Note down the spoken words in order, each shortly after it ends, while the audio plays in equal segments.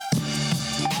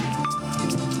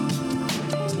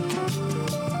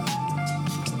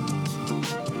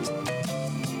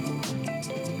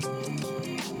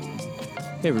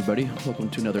Hey everybody, welcome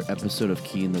to another episode of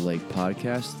Key in the Lake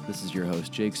podcast. This is your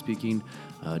host Jake speaking.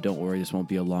 Don't worry, this won't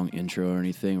be a long intro or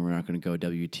anything. We're not going to go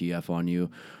WTF on you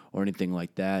or anything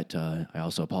like that. I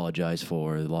also apologize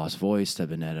for the lost voice. I've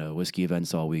been at whiskey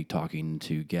events all week talking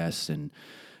to guests and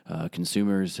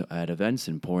consumers at events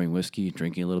and pouring whiskey,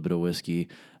 drinking a little bit of whiskey.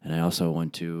 And I also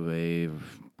went to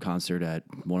a concert at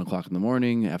 1 o'clock in the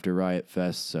morning after Riot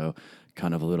Fest, so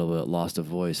kind of a little bit lost a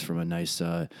voice from a nice,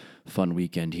 fun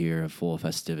weekend here full of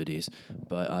festivities.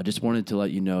 But I just wanted to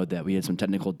let you know that we had some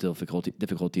technical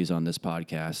difficulties on this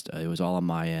podcast. It was all on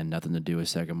my end, nothing to do with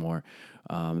Sagamore.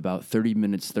 About 31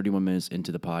 minutes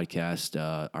into the podcast,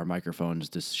 our microphones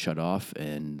just shut off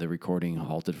and the recording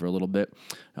halted for a little bit.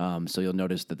 So you'll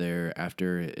notice that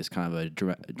thereafter is kind of a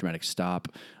dramatic stop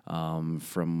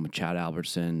from Chad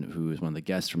Albertson, who is one of the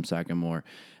guests from Sagamore,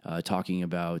 talking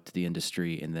about the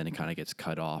industry, and then it kind of gets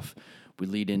cut off. We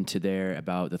lead into there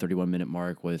about the 31-minute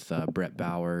mark with Brett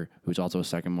Bauer, who's also a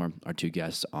Sagamore, our two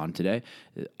guests on today,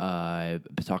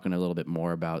 talking a little bit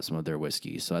more about some of their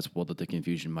whiskeys. So that's what the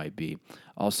confusion might be.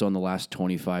 Also, in the last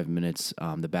 25 minutes,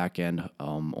 the back end,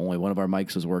 only one of our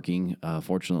mics was working.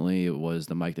 Fortunately, it was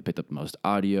the mic that picked up the most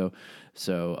audio.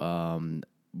 So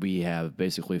we have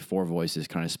basically four voices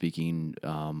kind of speaking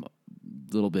a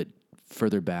little bit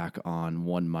further back on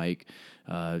one mic,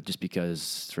 just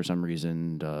because for some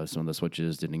reason some of the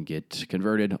switches didn't get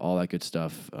converted, all that good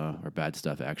stuff, or bad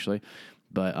stuff actually.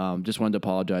 But just wanted to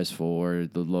apologize for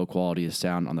the low quality of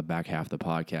sound on the back half of the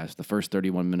podcast. The first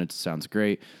 31 minutes sounds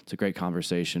great. It's a great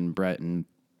conversation. Brett and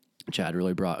Chad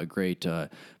really brought a great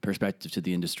perspective to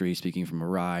the industry, speaking from a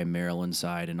Rye, Maryland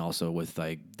side, and also with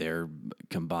like their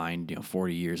combined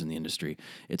 40 years in the industry.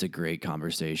 It's a great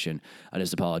conversation. I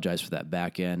just apologize for that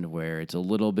back end where it's a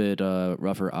little bit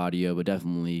rougher audio, but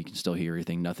definitely you can still hear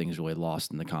everything. Nothing's really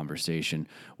lost in the conversation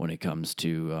when it comes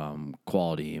to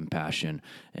quality and passion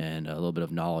and a little bit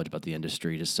of knowledge about the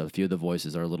industry. Just a few of the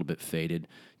voices are a little bit faded.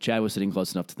 Chad was sitting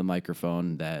close enough to the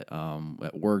microphone that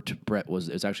it worked.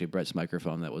 It's actually Brett's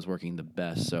microphone that was working the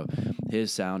best, so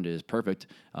his sound is perfect.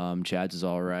 Chad's is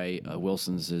all right.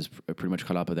 Wilson's is pretty much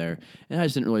cut up of there, and I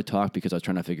just didn't really talk because I was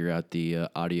trying to figure out the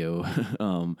audio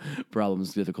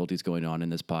problems, difficulties going on in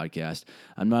this podcast.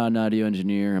 I'm not an audio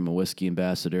engineer. I'm a whiskey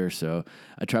ambassador, so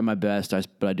I try my best.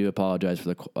 But I do apologize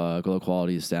for the low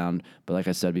quality of sound. But like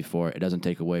I said before, it doesn't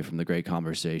take away from the great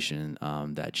conversation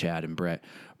that Chad and Brett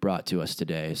brought to us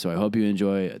today. So I hope you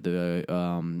enjoy the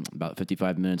about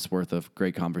 55 minutes worth of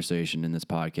great conversation in this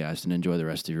podcast, and enjoy the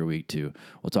rest of your week too.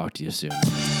 We'll talk to you soon.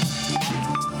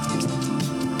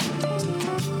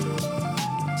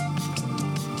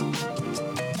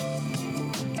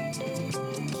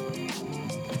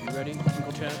 You ready,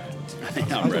 Uncle Chad?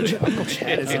 I'm ready. Uncle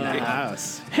Chad is in the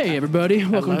house. Hey everybody,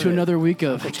 welcome to another week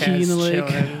of Uncle Key in the Lake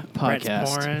Brett's podcast.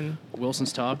 pouring.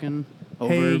 Wilson's talking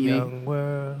over Hey, me. young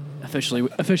world.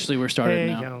 Officially, we're started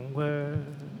Hey, now. young world.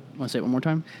 Want to say it one more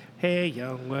time? Hey,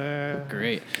 young world.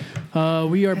 Great.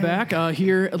 We are back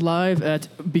here live at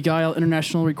Beguile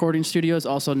International Recording Studios,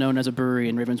 also known as a brewery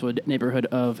in Ravenswood neighborhood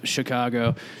of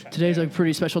Chicago. Today's a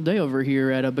pretty special day over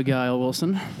here at Beguile,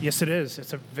 Wilson. Yes, it is.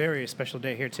 It's a very special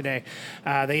day here today.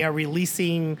 They are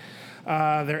releasing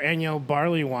their annual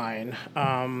barley wine.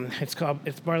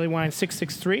 It's Barley Wine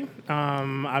 663.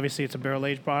 Obviously, it's a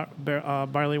barrel-aged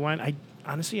barley wine.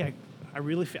 I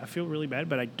feel really bad,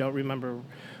 but I don't remember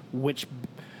which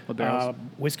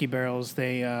whiskey barrels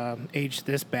they aged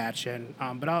this batch in.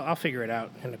 But I'll figure it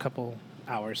out in a couple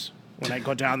hours when I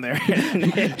go down there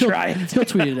and try it. He'll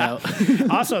tweet it out.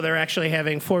 Also, they're actually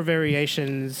having 4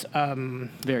 variations.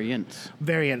 Variants.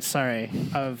 Sorry,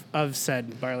 of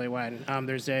said barley wine.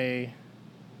 There's a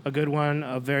good one,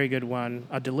 a very good one,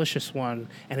 a delicious one,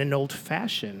 and an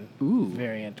old-fashioned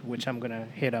variant, which I'm going to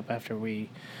hit up after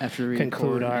we conclude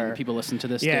record our... and people listen to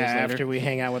this days later. after we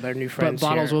hang out with our new friends. But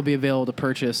bottles here. will be available to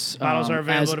purchase. Bottles are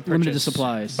available as to purchase. limited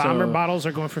supplies. Bomber so bottles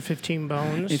are going for 15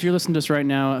 bones. if you're listening to us right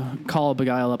now, call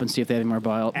Beguile up and see if they have any more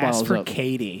bottles Ask for up.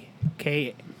 Katie.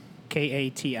 Katie.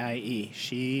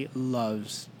 She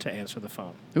loves to answer the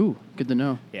phone. Ooh, good to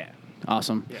know. Yeah.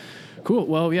 Awesome. Yeah. Cool.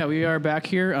 Well, yeah, we are back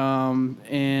here,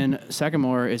 and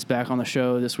Sagamore is back on the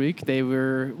show this week. They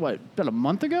were, about a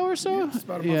month ago or so? Yeah, it's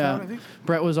about a month out, I think.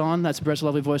 Brett was on. That's Brett's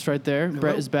lovely voice right there. Hello.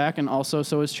 Brett is back, and also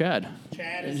so is Chad.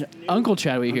 Chad is Uncle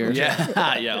Chad, we hear.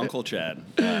 Yeah, Uncle Chad.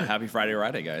 Happy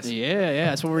Friday, guys. Yeah,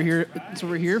 that's what we're here. That's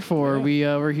what we're here for.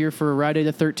 Yeah. We're here for Friday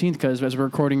the 13th because as we're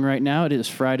recording right now, it is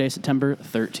Friday, September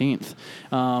 13th.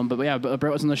 But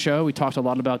Brett was on the show. We talked a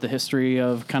lot about the history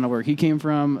of kind of where he came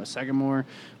from, Sagamore,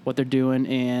 what they're doing,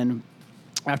 and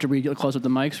after we get close with the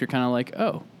mics, you're kind of like,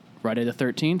 oh, Friday the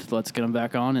 13th. Let's get them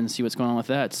back on and see what's going on with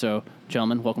that. So,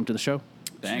 gentlemen, welcome to the show.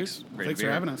 Thanks. Great Thanks to be for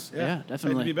here. having us. Yeah, Excited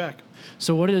definitely. to be back.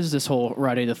 So what is this whole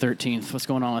Friday the 13th? What's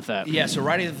going on with that? Yeah, so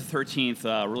Friday the 13th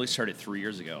really started 3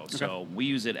 years ago. So we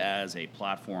use it as a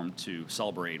platform to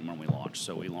celebrate when we launch.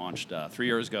 So we launched 3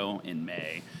 years ago in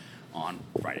May on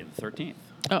Friday the 13th.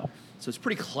 Oh, So it's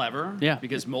pretty clever. Yeah.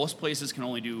 Because most places can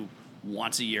only do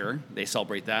once a year. They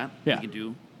celebrate that. Yeah. We can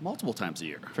do multiple times a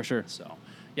year. For sure. So,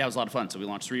 yeah, it was a lot of fun. So we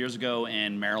launched 3 years ago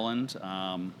in Maryland.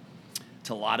 It's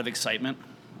a lot of excitement,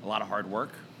 a lot of hard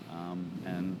work.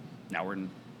 And now we're in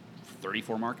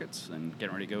 34 markets and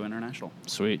getting ready to go international.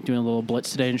 sweet. Doing a little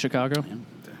blitz today in Chicago.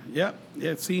 Yeah,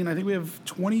 seeing, I think we have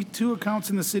 22 accounts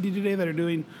in the city today that are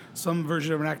doing some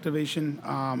version of an activation,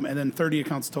 and then 30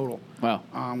 accounts total. Wow.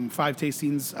 5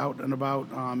 tastings out and about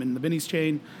in the Binny's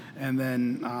chain, and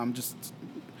then just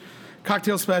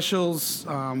cocktail specials.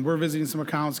 We're visiting some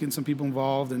accounts, getting some people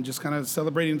involved, and just kind of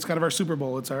celebrating. It's kind of our Super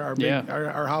Bowl. It's our big, Yeah.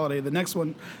 our holiday. The next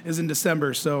one is in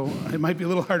December, so it might be a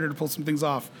little harder to pull some things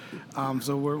off.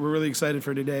 So we're really excited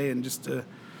for today, and just to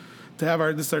have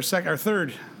this is our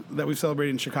third that we've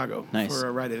celebrated in Chicago Nice.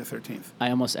 for Friday the 13th. I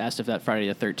almost asked if that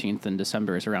Friday the 13th in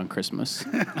December is around Christmas.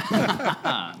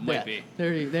 Might be.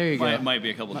 There you go. Might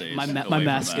be a couple days. My away math from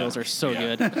that. skills are so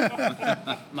good.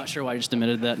 I'm not sure why I just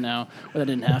admitted that now, but I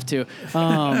didn't have to.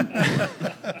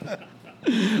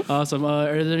 Awesome.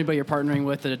 Is there anybody you're partnering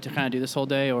with to kind of do this whole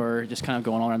day, or just kind of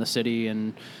going all around the city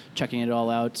and checking it all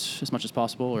out as much as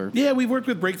possible? Or Yeah, we've worked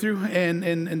with Breakthrough and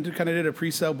kind of did a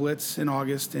pre-sale blitz in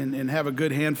August and have a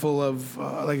good handful of,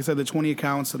 like I said, the 20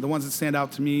 accounts. And the ones that stand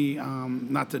out to me,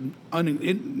 hopefully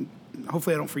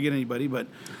I don't forget anybody, but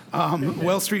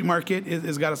Wells Street Market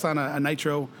has got us on a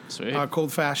nitro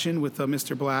cold fashion with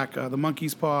Mr. Black, the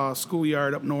Monkey's Paw,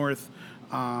 Schoolyard up north,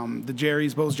 the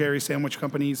Jerry's, both Jerry's sandwich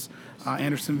companies,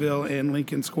 Andersonville and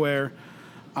Lincoln Square,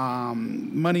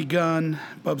 Money Gun,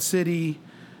 Bub City,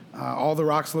 all the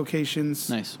Rocks locations.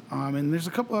 Nice. And there's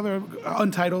a couple other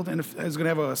Untitled, and is going to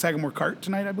have a Sagamore cart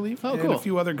tonight, I believe. Oh, and cool. a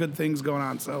few other good things going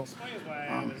on. So Explains why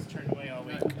I was turned away all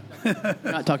week.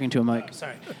 not talking to a mic.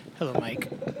 Sorry. Hello, Mike.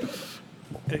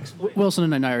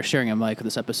 Wilson and I are sharing a mic with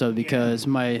this episode because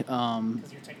my Your technical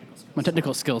skills. my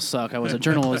technical skills suck. I was a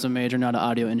journalism major, not an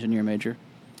audio engineer major.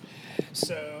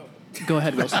 So, Go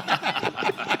ahead, Wilson.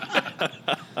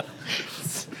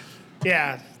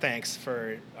 yeah, thanks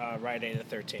for Friday the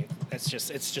 13th.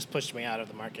 It's just pushed me out of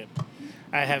the market.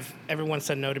 Everyone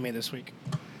said no to me this week.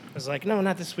 I was like, no,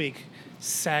 not this week.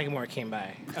 Sagamore came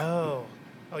by. Oh,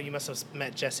 you must have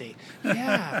met Jessie.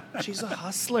 Yeah, she's a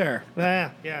hustler.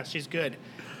 Yeah, she's good.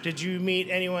 Did you meet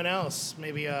anyone else?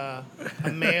 Maybe a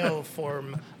male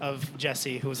form of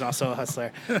Jessie who was also a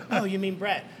hustler. Oh, you mean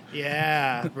Brett?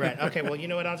 Yeah, Brett. Okay, well, you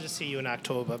know what? I'll just see you in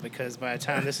October because by the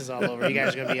time this is all over, you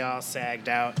guys are going to be all sagged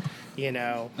out, and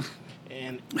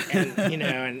and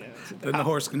then the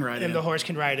horse can ride in. And the horse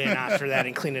can ride in after that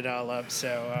and clean it all up.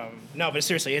 So, no, but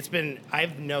seriously,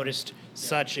 I've noticed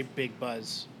such a big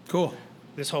buzz Cool.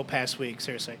 this whole past week.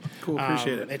 Seriously, Cool,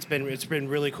 appreciate it. It's been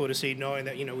really cool to see, knowing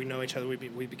that we know each other,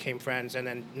 we became friends, and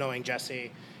then knowing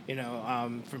Jessie,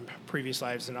 from previous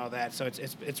lives and all that. So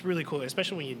it's really cool,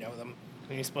 especially when you know them,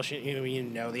 especially when you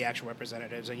know the actual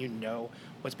representatives and you know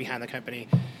what's behind the company.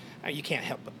 You can't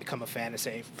help but become a fan and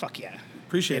say, "Fuck yeah!"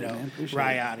 Appreciate it, man. Appreciate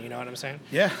Ryan, you know what I'm saying?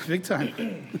 Yeah, big time.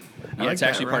 Yeah, like it's that,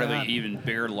 actually part of right an on. even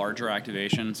bigger, larger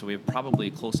activation. So we have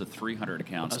probably close to 300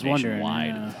 accounts I was wondering,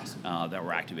 nationwide that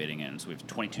we're activating in. So we have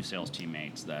 22 sales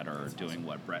teammates that are doing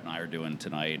what Brett and I are doing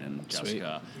tonight, and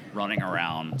Jessica running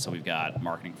around. So we've got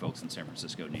marketing folks in San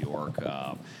Francisco, New York,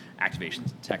 activations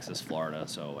in Texas, Florida.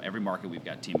 So every market we've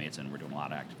got teammates in, we're doing a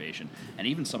lot of activation. And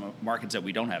even some markets that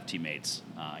we don't have teammates,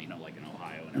 like in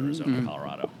Ohio and Arizona,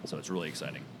 Colorado. So it's really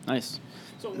exciting. Nice.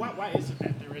 So why is it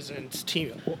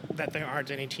that there aren't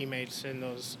any teammates in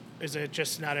those? Is it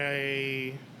just not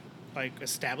a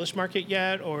established market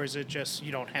yet, or is it just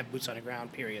you don't have boots on the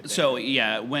ground? Period. So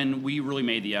yeah, when we really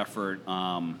made the effort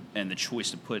and the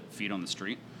choice to put feet on the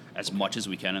street as much as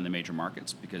we can in the major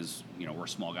markets, because we're a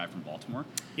small guy from Baltimore.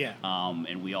 Yeah.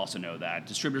 And we also know that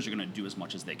distributors are going to do as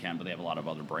much as they can, but they have a lot of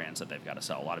other brands that they've got to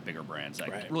sell, a lot of bigger brands that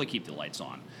Right. really keep the lights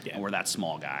on. Yeah. And we're that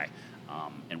small guy,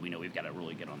 and we know we've got to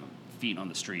really get on the feet on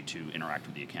the street to interact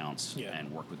with the accounts Yeah.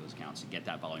 and work with those accounts to get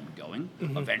that volume going.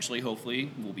 Eventually, hopefully,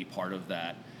 we'll be part of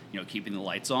that. Keeping the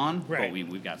lights on, Right. but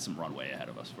we've got some runway ahead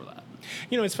of us for that.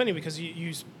 It's funny because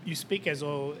you speak as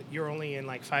though you're only in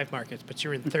 5 markets, but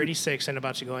you're in 36 and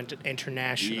about to go into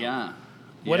international. Yeah.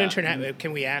 What Yeah. international?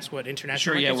 Can we ask what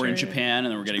international? Sure, yeah, markets we're in you're Japan,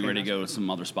 and then we're getting ready to go to some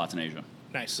other spots in Asia.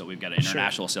 Nice. So we've got an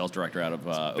international sales director out of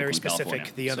Very Oakland, specific,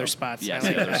 California. the other spots. Yes,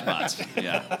 the other spots.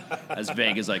 Yeah, as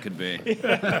vague as I could be.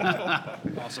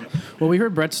 Awesome. Well, we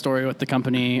heard Brett's story with the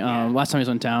company last time he was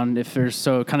in town. If there's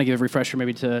kind of give a refresher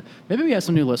maybe we have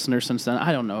some new listeners since then.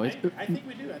 I don't know. I think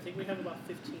we do. I think we have about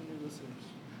 15 new listeners.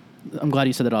 I'm glad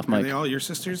you said that off Are mic. they all your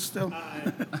sisters still?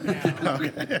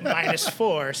 Minus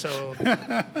 4, so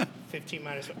 15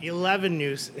 minus 4, 11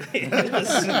 new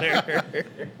listeners.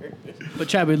 But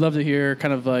Chad, we'd love to hear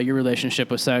kind of your relationship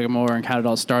with Sagamore and how it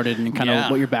all started and kind of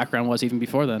what your background was even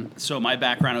before then. So my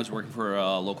background, I was working for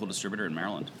a local distributor in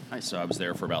Maryland. So I was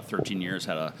there for about 13 years,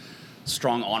 had a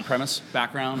strong on-premise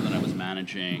background, and then I was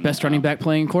managing... Best running back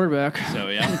playing quarterback. So,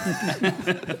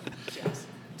 yeah.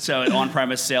 So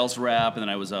on-premise sales rep, and then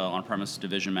I was on-premise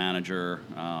division manager,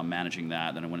 managing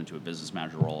that. Then I went into a business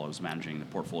manager role. I was managing the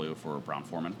portfolio for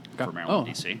Brown-Forman for Maryland,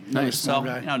 D.C. Nice. So,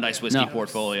 nice whiskey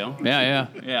portfolio. Yeah.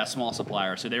 Yeah, small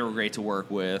supplier. So they were great to work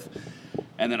with.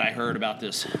 And then I heard about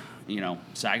this,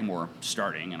 Sagamore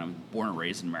starting, and I'm born and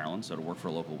raised in Maryland, so to work for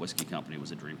a local whiskey company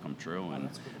was a dream come true. And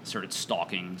started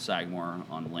stalking Sagamore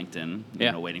on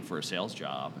LinkedIn, waiting for a sales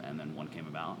job. And then one came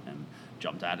about and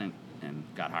jumped at it and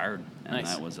got hired. And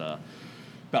that was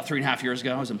about 3.5 years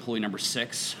ago. I was employee number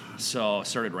 6. So I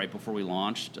started right before we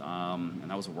launched, and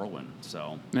that was a whirlwind.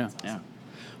 So, yeah.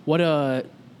 What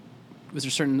was there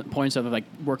certain points of like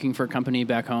working for a company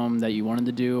back home that you wanted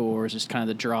to do, or is just kind of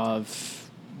the draw of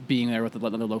being there with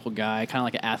another local guy, kind of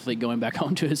like an athlete going back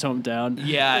home to his hometown?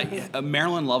 Yeah,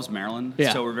 Maryland loves Maryland.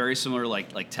 Yeah. So we're very similar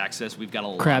like Texas. We've got a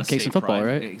lot crab of cakes state and football,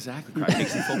 pride. right? Exactly. Crab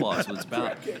cakes and football is what it's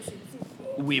about.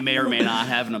 We may or may not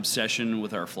have an obsession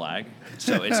with our flag,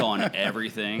 so it's on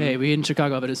everything. Hey, we in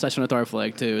Chicago have an obsession with our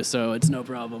flag too, so it's no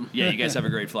problem. Yeah, you guys have a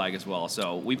great flag as well.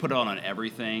 So we put it on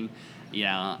everything.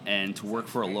 Yeah, and to work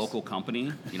for a local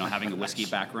company, having a whiskey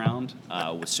background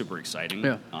was super exciting.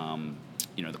 Yeah.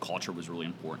 The culture was really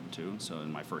important too. So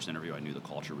in my first interview, I knew the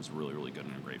culture was really, really good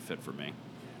and a great fit for me.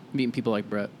 Meeting people like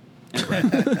Brett.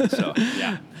 So,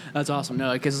 yeah. That's awesome.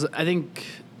 No, because I think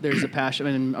there's a passion.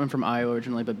 I mean, I'm from Iowa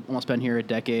originally, but almost been here a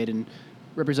decade and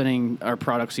representing our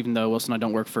products, even though Wilson and I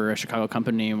don't work for a Chicago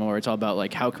company anymore. It's all about,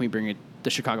 like, how can we bring the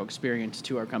Chicago experience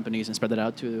to our companies and spread that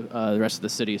out to the rest of the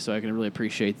city. So I can really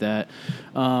appreciate that.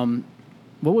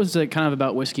 What was it kind of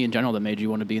about whiskey in general that made you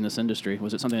want to be in this industry?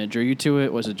 Was it something that drew you to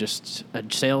it? Was it just a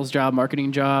sales job,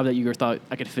 marketing job that you thought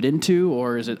I could fit into,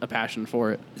 or is it a passion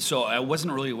for it? So I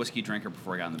wasn't really a whiskey drinker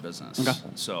before I got in the business. Okay.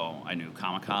 So I knew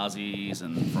kamikazes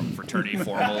and from fraternity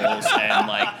formals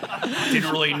and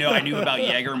didn't really know. I knew about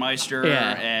Jägermeister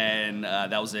and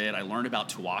that was it. I learned about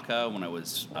Tuaca when I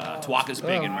was, Tuaca's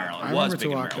big in Maryland. I It was remember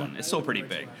big in Tuaca. Maryland. It's still pretty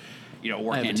big. I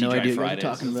Working have at no TGI idea what you're Fridays.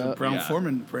 talking about.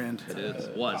 Brown-Forman brand. It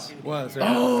is. Was. Was.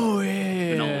 Oh, yeah.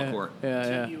 Vanilla liqueur.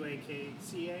 Yeah.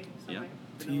 TUAKCA, Yeah.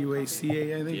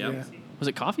 TUACA, I think. Yep. Yeah. Was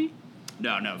it coffee?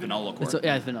 No, vanilla liqueur.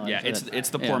 It's vanilla. Yeah, it's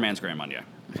the poor man's Grand Marnier.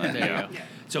 There you go.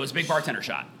 So it's a big bartender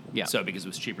shot. Yeah. So because it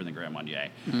was cheaper than Grand Marnier.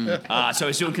 So I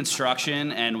was doing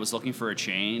construction and was looking for a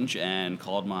change and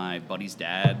called my buddy's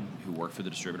dad who worked for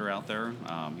the distributor out there.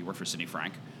 He worked for Sidney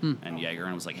Frank and Jaeger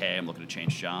and was like, hey, I'm looking to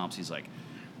change jobs. He's like,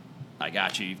 I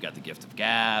got you. You've got the gift of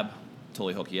gab.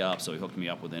 Totally hook you up. So he hooked me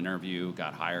up with an interview,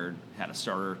 got hired, had a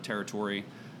starter territory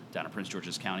down in Prince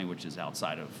George's County, which is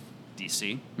outside of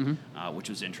D.C., which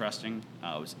was interesting.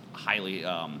 It was highly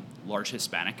large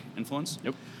Hispanic influence.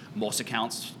 Yep. Most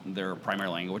accounts, their primary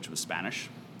language was Spanish.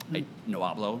 I no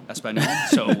hablo español,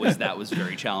 so that was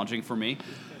very challenging for me.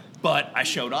 But I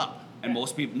showed up, and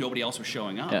nobody else was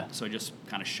showing up. Yeah. So I just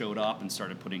kind of showed up and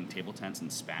started putting table tents in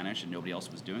Spanish, and nobody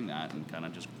else was doing that, and kind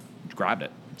of just grabbed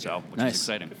it. So, which Nice. was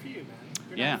exciting. For you, man.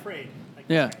 You're Yeah. not afraid. Like,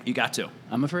 Yeah. You got to.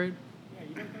 I'm afraid. Yeah,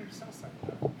 you don't go to the south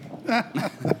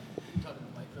side.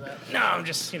 No, I'm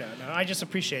just, I just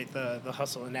appreciate the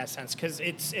hustle in that sense because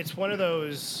it's one of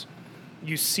those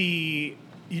you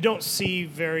don't see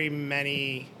very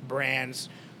many brands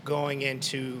going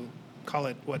into, call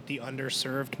it the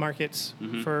underserved markets,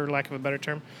 for lack of a better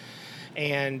term.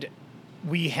 And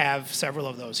we have several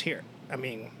of those here. I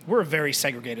mean, we're a very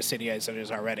segregated city as it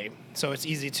is already. So it's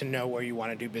easy to know where you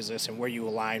want to do business and where you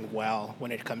align well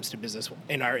when it comes to business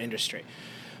in our industry.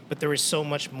 But there is so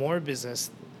much more business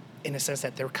in a sense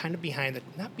that they're kind of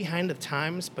not behind the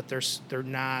times, but they're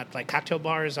not, like cocktail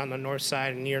bars on the north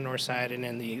side and near north side and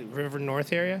in the River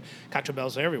North area, cocktail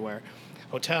bars are everywhere,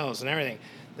 hotels and everything.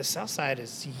 The south side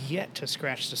is yet to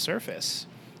scratch the surface.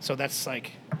 So that's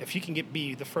like, if you can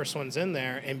be the first ones in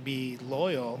there and be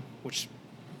loyal, which,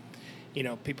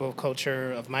 people of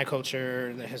culture, of my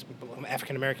culture,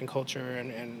 African American culture,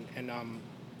 and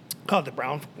call it the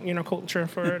brown, culture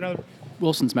for another.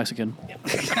 Wilson's Mexican.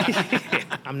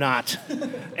 I'm not.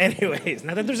 Anyways,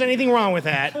 not that there's anything wrong with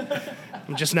that.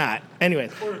 I'm just not.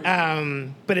 Anyways,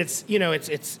 but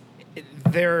it's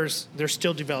they're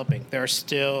still developing. There are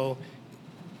still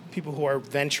people who are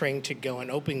venturing to go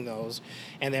and open those,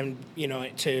 and then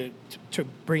to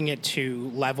bring it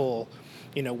to level,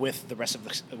 with the rest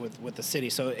of with the city.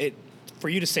 So for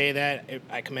you to say that,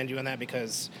 I commend you on that,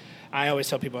 because I always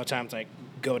tell people all the time, it's like,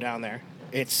 go down there.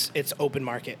 It's open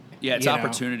market. Yeah, it's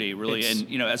opportunity, really.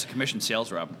 And, as a commission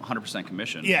sales rep, 100%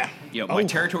 commission. Yeah. My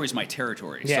territory is my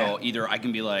territory. Yeah. So either I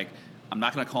can be like, I'm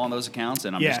not going to call on those accounts,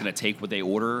 and I'm just going to take what they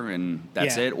order, and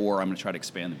that's it, or I'm going to try to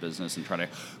expand the business and try to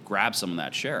grab some of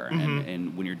that share. Mm-hmm.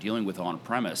 And when you're dealing with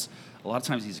on-premise, a lot of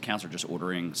times these accounts are just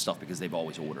ordering stuff because they've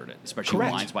always ordered it, especially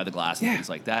Correct. wines by the glass and things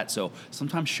like that. So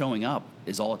sometimes showing up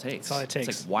is all it takes. That's all it takes.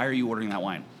 It's like, why are you ordering that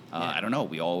wine? I don't know.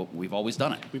 We've always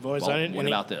done it. We've always done it. What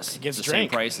about this? It gives it's the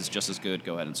drink. same price. It's just as good.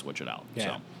 Go ahead and switch it out.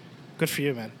 Yeah. So. Good for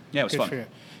you, man. Yeah, it was Good fun. For you.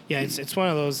 Yeah, it's one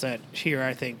of those that here,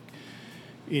 I think,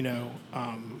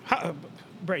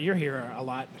 Brett, you're here a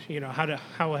lot.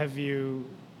 How have you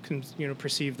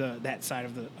perceived that side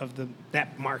of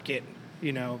that market,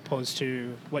 opposed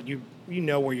to what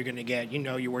where you're going to get,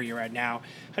 where you're at now.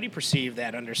 How do you perceive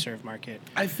that underserved market?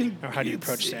 I think, or how do you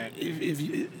approach that?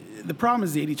 The problem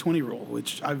is the 80-20 rule,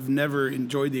 which I've never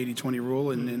enjoyed the 80-20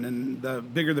 rule, and the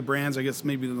bigger the brands, I guess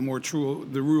maybe the more true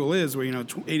the rule is, where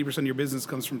 80% of your business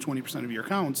comes from 20% of your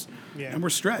accounts, and we're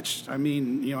stretched. I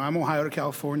mean, I'm Ohio to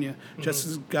California,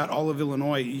 Jessica's got all of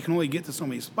Illinois. You can only get to so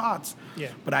many spots,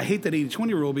 but I hate that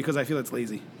 80-20 rule because I feel it's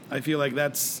lazy. I feel like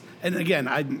that's, and again,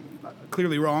 I'm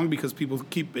clearly wrong because people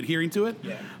keep adhering to it.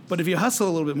 Yeah. But if you hustle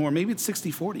a little bit more, maybe it's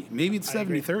 60-40, maybe it's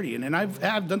 70-30. And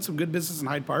I've done some good business in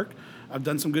Hyde Park. I've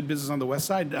done some good business on the west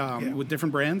side with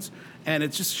different brands, and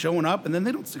it's just showing up, and then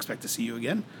they don't expect to see you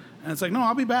again. And it's like, no,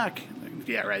 I'll be back. Like,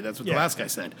 yeah, right, that's what the last guy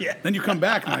said. Yeah. Then you come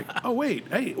back, and like, oh, wait,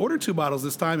 hey, order 2 bottles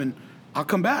this time, and I'll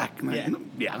come back. And like,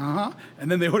 And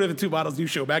then they order the 2 bottles, and you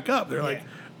show back up. They're like,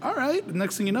 all right. The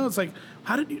next thing you know, it's like,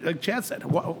 how did you, like Chad said,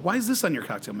 why is this on your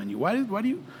cocktail menu? Why do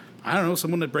you, I don't know,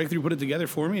 someone at Breakthrough put it together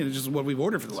for me, and it's just what we've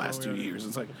ordered for the last 2 years.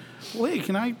 It's like, well, hey,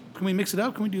 can we mix it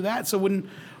up? Can we do that? So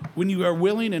when you are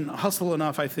willing and hustle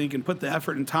enough, I think, and put the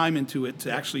effort and time into it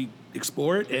to actually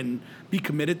explore it and be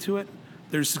committed to it,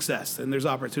 there's success and there's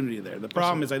opportunity there. The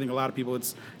problem is, I think a lot of people,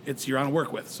 it's you're on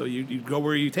work with. So you go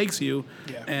where he takes you,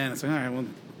 and it's like, all right, well,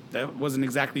 that wasn't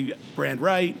exactly brand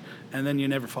right, and then you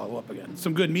never follow up again.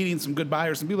 Some good meetings, some good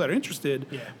buyers, some people that are interested,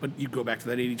 but you go back to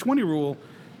that 80-20 rule,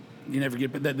 you never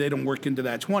get that. They don't work into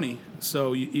that 20,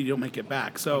 so you don't make it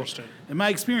back. So, in my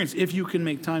experience, if you can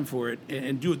make time for it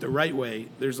and do it the right way,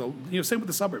 there's same with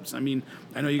the suburbs. I mean,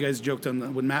 I know you guys joked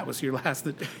when Matt was here last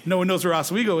that no one knows where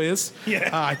Oswego is.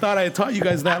 Yeah, I thought I had taught you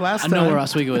guys that last time. I know where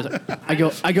Oswego is.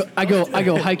 I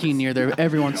go hiking near there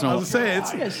every once in a while. I was saying,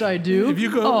 yes, I do. If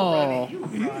you go,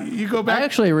 you go back. I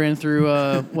actually ran through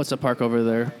what's the park over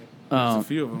there? There's a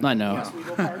few of them. I know.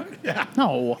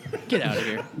 No, get out of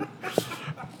here.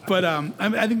 But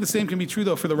I think the same can be true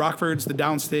though for the Rockfords, the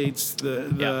downstates,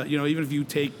 even if you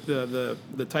take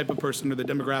the type of person or the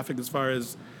demographic as far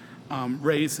as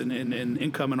race and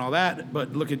income and all that,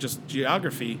 but look at just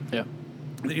geography. Yeah.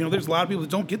 There's a lot of people that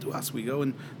don't get to Oswego,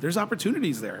 and there's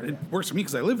opportunities there. It works for me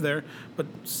because I live there, but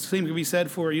same can be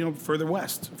said for further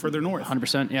west, further north.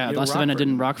 100%. Yeah, last event I did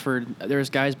in Rockford,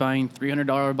 there's guys buying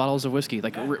 $300 bottles of whiskey,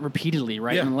 like repeatedly,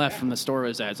 right and left from the store.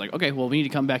 It's like, okay, well, we need to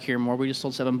come back here more. We just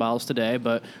sold 7 bottles today,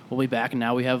 but we'll be back, and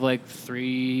now we have like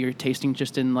 3 tasting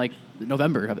just in like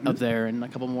November up there, and a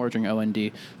couple more during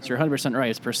OND. So you're 100%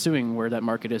 right. It's pursuing where that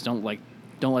market is. Don't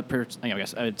let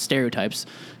stereotypes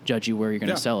judge you where you're going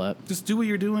to sell at. Just do what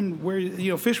you're doing where,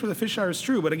 fish where the fish are is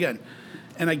true. But again,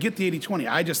 and I get the 80-20.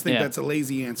 I just think that's a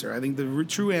lazy answer. I think the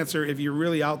true answer, if you're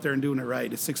really out there and doing it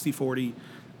right, is 60-40,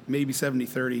 maybe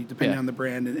 70-30, depending on the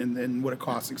brand and what it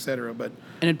costs, et cetera. But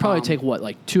it'd probably take,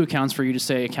 like 2 accounts for you to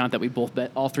say account that we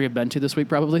all 3 have been to this week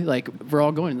probably? Like, we're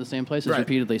all going to the same places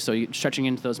repeatedly. So you're stretching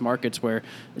into those markets where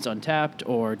it's untapped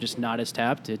or just not as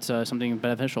tapped, it's something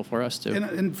beneficial for us too.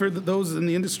 And for those in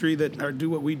the industry that do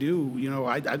what we do,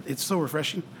 it's so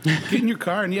refreshing. Get in your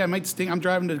car, and I might stink. I'm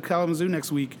driving to Kalamazoo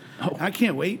next week, and I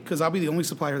can't wait because I'll be the only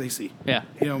supplier they see. Yeah.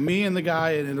 Me and the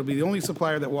guy, and it'll be the only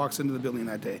supplier that walks into the building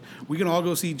that day. We can all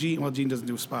go see Gene doesn't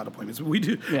do spot appointments. We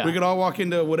do. Yeah. We could all walk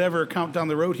into whatever account down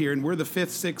the road here, and we're the 5th,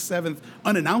 6th, 7th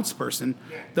unannounced person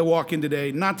that walk in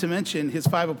today. Not to mention his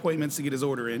 5 appointments to get his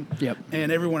order in. Yep.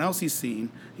 And everyone else he's seen.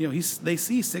 They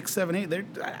see 6, 7, 8.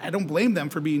 I don't blame them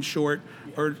for being short.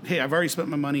 Or hey, I've already spent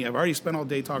my money. I've already spent all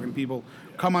day talking to people.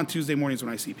 Come on Tuesday mornings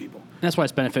when I see people. And that's why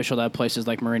it's beneficial to have places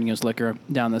like Mourinho's Liquor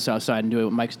down the south side and do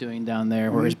what Mike's doing down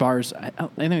there, where his bars, I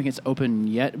don't think it's open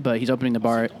yet, but he's opening the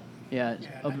bar. Yeah,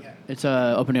 it's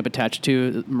opening up attached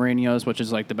to Mourinho's, which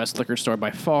is like the best liquor store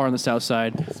by far on the south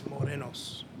side. It's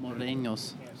Morenos.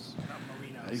 Mourinho's. Yes, not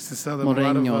Marinos. I used to sell them a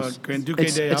lot of Grand Duque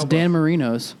It's de Alba. Dan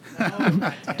Marino's.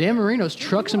 Dan Marino's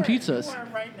Trucks and Pizzas. You are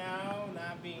right now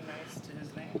not being nice to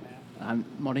his name, man. I'm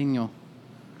Mourinho.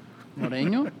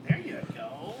 Mourinho? There you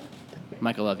go.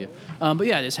 Mike, I love you. But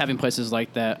yeah, just having places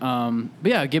like that. But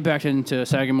yeah, get back into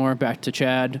Sagamore, back to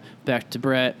Chad, back to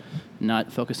Brett.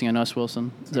 Not focusing on us,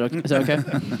 Wilson. Is that okay? Is that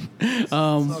okay?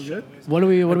 All good. What do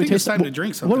we I think taste? it's time to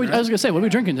drink something, I was gonna say, what are we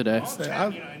drinking today?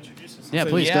 Introduce us. Yeah,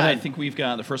 please go I ahead. think we've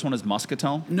got the first one is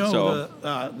Muscatel. No,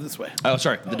 So, this way. oh,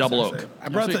 sorry, the double Sorry. oak. I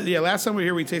brought last time we were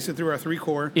here, we tasted through our 3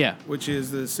 core. Yeah. Which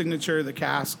is the signature, the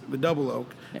cask, the double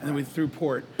oak, and then we threw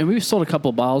port. And we've sold a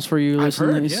couple bottles for you I've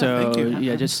recently, heard, yeah, so thank you.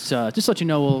 yeah, just let you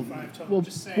know we'll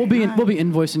be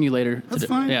invoicing you later. That's today.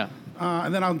 fine. Yeah.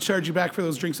 And then I'll charge you back for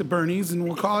those drinks at Bernie's, and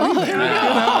we'll call it. even.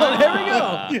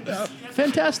 There we go.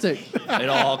 Fantastic. It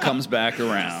all comes back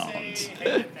around.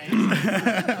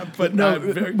 But No,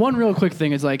 very- one real quick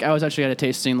thing is like I was actually at a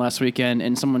tasting last weekend,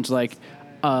 and someone's like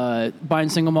buying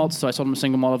single malts, so I sold him a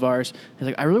single malt of ours. He's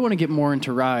like, I really want to get more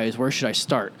into ryes. Where should I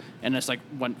start? And it's like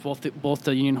went both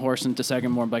the Union Horse and to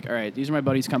Sagamore. I'm like, all right, these are my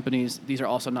buddies' companies. These are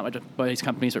also not my buddies'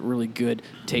 companies, but really good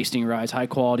tasting ryes, high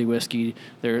quality whiskey.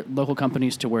 They're local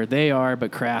companies to where they are,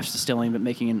 but crafts, distilling, but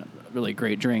making really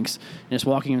great drinks. And just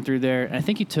walking him through there, and I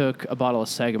think he took a bottle of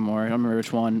Sagamore. I don't remember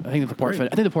which one. I think the port. I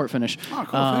think the port finish. Oh,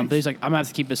 cool, thanks. But he's like, I'm gonna have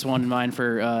to keep this one in mind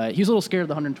for. He was a little scared of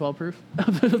the 112 proof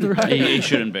of the rye. He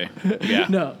shouldn't be. Yeah.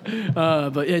 No,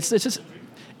 but it's just.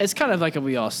 It's kind of like what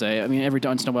we all say. I mean, every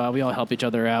once in a while, we all help each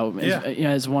other out. Yeah.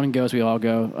 As one goes, we all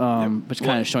go. But it's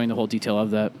kind of showing the whole detail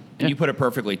of that. And you put it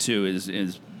perfectly too.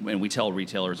 Is when we tell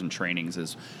retailers and trainings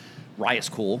is rye is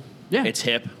cool. Yeah. It's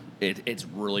hip. It's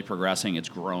really progressing. It's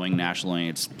growing nationally.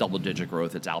 It's double-digit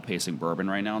growth. It's outpacing bourbon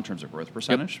right now in terms of growth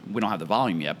percentage. Yep. We don't have the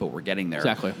volume yet, but we're getting there.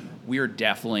 Exactly. We are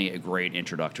definitely a great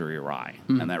introductory rye,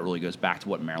 and that really goes back to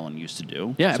what Maryland used to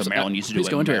do. Yeah, so Maryland used to please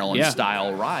do go a into it.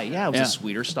 Maryland-style rye. Yeah, it was Yeah. a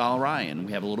sweeter style rye, and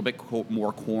we have a little bit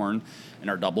more corn in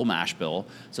our double mash bill,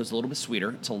 so it's a little bit sweeter.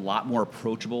 It's a lot more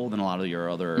approachable than a lot of your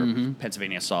other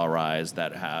Pennsylvania style ryes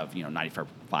that have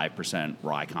 95%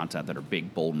 rye content that are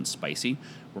big, bold, and spicy.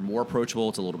 We're more approachable.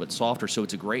 It's a little bit softer, so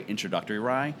it's a great introductory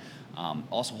rye.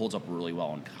 Also holds up really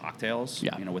well in cocktails.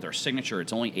 Yeah. With our signature,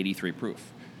 it's only 83 proof,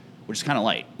 which is kind of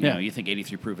light. You think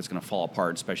 83 proof is going to fall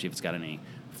apart, especially if it's got any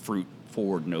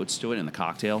fruit-forward notes to it in the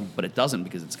cocktail, but it doesn't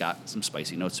because it's got some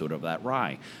spicy notes to it of that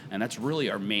rye. And that's really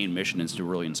our main mission, is to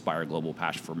really inspire global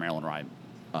passion for Maryland rye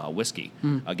whiskey.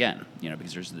 Again,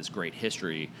 because there's this great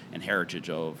history and heritage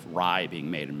of rye being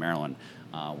made in Maryland.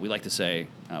 We like to say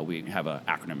we have an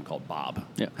acronym called BOB.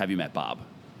 Yeah. Have you met Bob?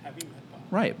 Have you met Bob?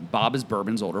 Right. Bob is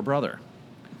bourbon's older brother,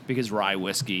 because rye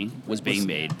whiskey was being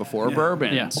made before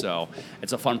bourbon. Yeah. So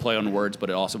it's a fun play on words, but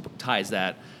it also ties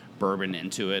that bourbon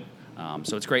into it.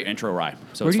 So it's great intro rye.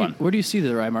 So it's fun. Where do you see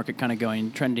the rye market kind of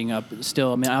going, trending up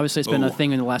still? I mean, obviously it's been a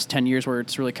thing in the last 10 years where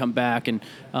it's really come back, and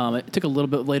it took a little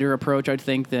bit later approach, I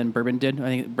think, than bourbon did. I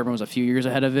think bourbon was a few years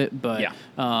ahead of it, but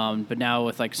but now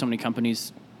with like so many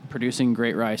companies producing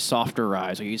great rye, softer rye,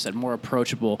 like you said, more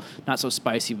approachable, not so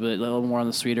spicy, but a little more on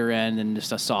the sweeter end, and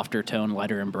just a softer tone,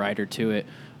 lighter and brighter to it.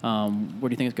 Where do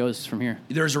you think it goes from here?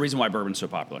 There's a reason why bourbon's so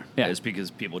popular. Yeah. It's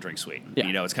because people drink sweet.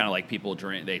 Yeah. It's kind of like people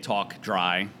they talk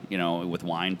dry, with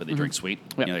wine, but they drink sweet.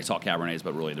 Yeah. They talk Cabernets,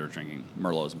 but really they're drinking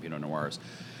Merlots and Pinot Noirs.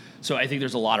 So I think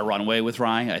there's a lot of runway with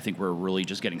rye. I think we're really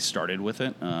just getting started with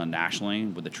it nationally.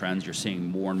 With the trends, you're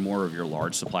seeing more and more of your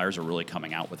large suppliers are really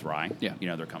coming out with rye. Yeah.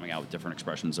 They're coming out with different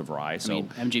expressions of rye. I So mean,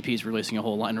 MGP is releasing a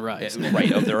whole line of ryes.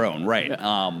 right, of their own, right.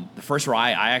 The first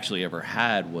rye I actually ever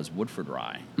had was Woodford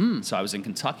rye. So I was in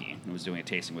Kentucky and was doing a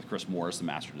tasting with Chris Morris, the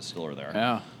master distiller there.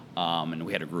 Yeah. And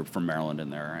we had a group from Maryland in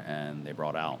there, and they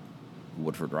brought out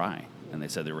Woodford Rye. And they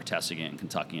said they were testing it in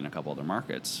Kentucky and a couple other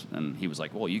markets. And he was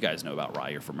like, well, you guys know about rye.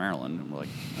 You're from Maryland. And we're like,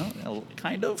 oh, well,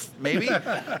 kind of, maybe.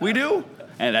 We do.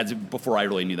 And that's before I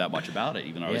really knew that much about it,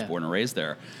 even though I was born and raised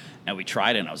there. And we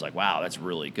tried it, and I was like, wow, that's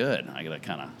really good. I got to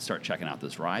kind of start checking out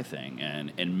this rye thing.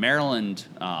 And in Maryland,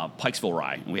 Pikesville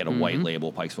Rye, and we had a white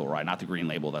label Pikesville Rye, not the green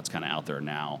label that's kind of out there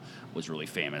now, was really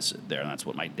famous there. And that's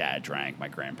what my dad drank, my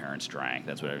grandparents drank.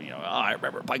 That's what, I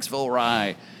remember Pikesville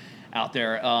Rye out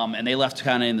there. And they left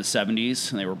kind of in the 70s,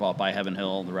 and they were bought by Heaven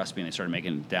Hill, the recipe, and they started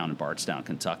making it down in Bardstown,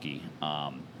 Kentucky.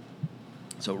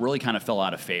 So it really kind of fell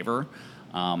out of favor.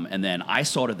 And then I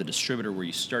saw it at the distributor where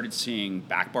you started seeing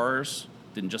back bars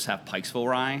didn't just have Pikesville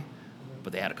Rye,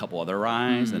 but they had a couple other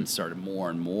ryes, and started more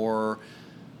and more.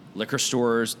 Liquor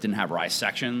stores didn't have rye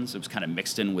sections. It was kind of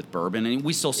mixed in with bourbon. And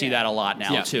we still see that a lot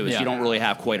now, too, is you don't really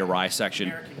have quite a rye section.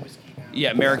 American whiskey now.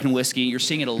 Yeah, American whiskey. You're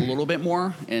seeing it a little bit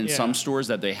more in some stores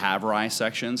that they have rye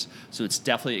sections. So it's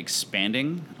definitely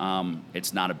expanding.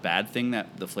 It's not a bad thing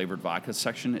that the flavored vodka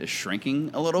section is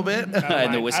shrinking a little bit.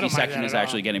 And the whiskey section is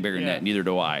actually getting bigger. Neither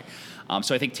do I.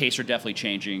 So I think tastes are definitely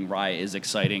changing. Rye is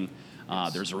exciting.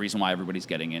 There's a reason why everybody's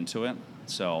getting into it.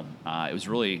 So it was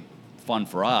really fun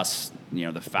for us,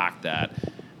 the fact that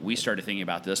we started thinking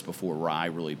about this before rye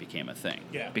really became a thing.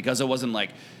 Yeah. Because it wasn't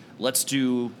like, let's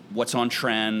do what's on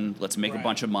trend, let's make a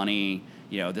bunch of money,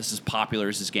 this is popular,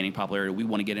 this is gaining popularity, we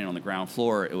want to get in on the ground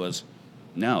floor. It was,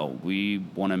 no, we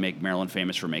want to make Maryland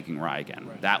famous for making rye again.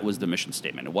 Right. That was the mission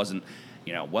statement. It wasn't,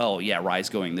 rye's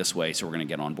going this way, so we're going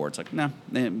to get on board. It's like, no,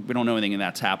 we don't know anything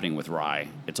that's happening with rye.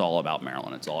 It's all about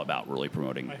Maryland. It's all about really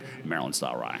promoting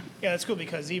Maryland-style rye. Yeah, that's cool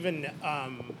because even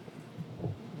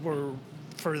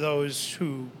for those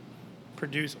who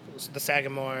produce the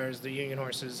Sagamores, the Union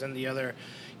Horses, and the other,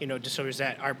 distilleries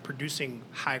that are producing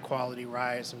high-quality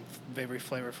ryes and very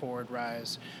flavor-forward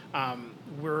ryes,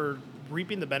 we're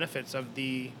reaping the benefits of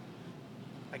I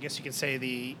guess you could say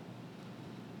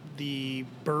the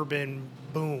bourbon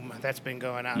boom that's been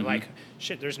going on. Like,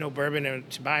 there's no bourbon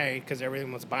to buy because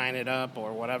everyone was buying it up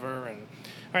or whatever. And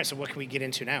all right, so what can we get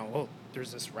into now? Well,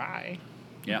 there's this rye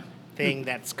thing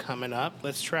that's coming up.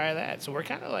 Let's try that. So we're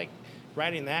kind of like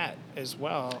riding that as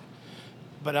well.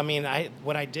 But I mean,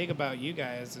 what I dig about you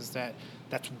guys is that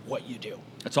that's what you do.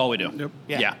 That's all we do. Yep.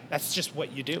 Yeah. That's just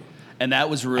what you do. And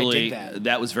that was really, that.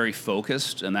 that was very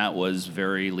focused, and that was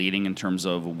very leading in terms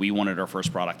of we wanted our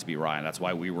first product to be rye. And that's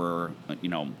why we were,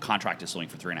 contract distilling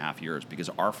for 3.5 years, because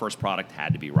our first product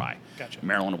had to be rye. Gotcha.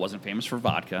 Maryland wasn't famous for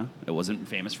vodka. It wasn't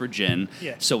famous for gin.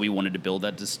 Yeah. So we wanted to build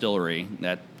that distillery.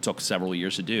 That took several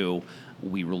years to do.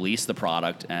 We released the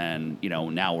product, and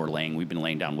now we've been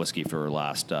laying down whiskey for the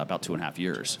last about 2.5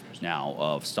 years now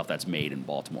of stuff that's made in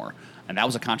Baltimore. And that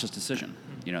was a conscious decision,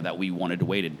 that we wanted to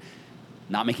wait.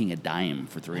 Not making a dime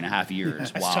for 3.5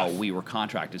 years while tough. we were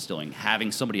contract distilling,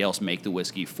 having somebody else make the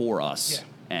whiskey for us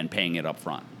and paying it up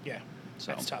front. Yeah.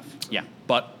 So, that's tough. Yeah,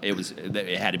 but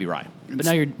it had to be rye. But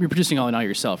now you're producing all in all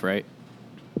yourself, right?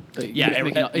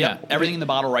 Everything in the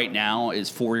bottle right now is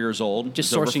 4 years old.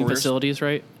 Just It's over sourcing 4 years. facilities,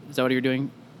 right? Is that what you're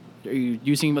doing? Are you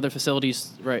using other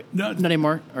facilities, right? No. Not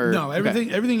anymore? Or, No, everything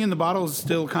okay. everything in the bottle is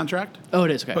still contract. Oh,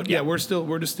 it is, okay. But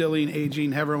we're distilling,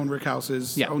 aging, have our own rick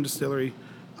houses, own distillery,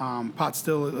 pot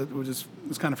still, which is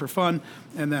kind of for fun,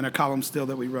 and then a column still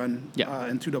that we run,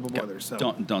 and 2 double boilers. So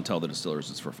Don't tell the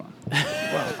distillers it's for fun.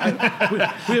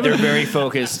 we They're very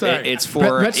focused. Sorry. It's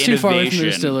for Brett's innovation. too far away from the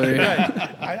distillery.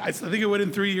 I think it went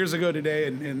in 3 years ago today,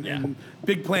 and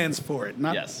big plans for it,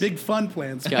 not big fun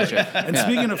plans. Gotcha. And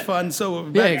speaking of fun, so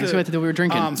because we were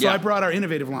drinking. So I brought our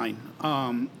innovative line,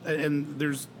 and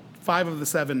there's 5 of the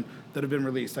 7 that have been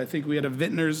released. I think we had a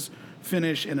Vintner's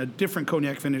finish and a different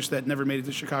cognac finish that never made it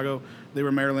to Chicago. They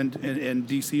were Maryland and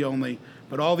DC only.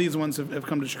 But all these ones have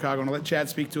come to Chicago, and I'll let Chad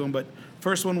speak to them. But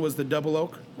first one was the Double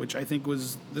Oak, which I think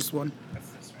was this one,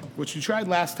 which you tried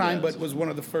last time, but was one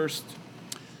of the first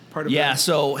part of Yeah, that.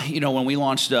 so, when we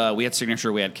launched, we had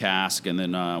Signature, we had Cask, and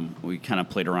then we kind of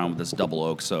played around with this Double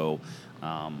Oak. So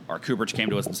our cooperage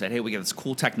came to us and said, hey, we got this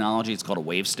cool technology. It's called a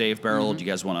wave stave barrel. Do you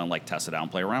guys want to test it out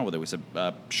and play around with it? We said,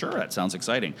 sure, that sounds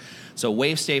exciting. So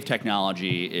wave stave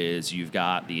technology is you've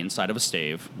got the inside of a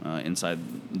stave, inside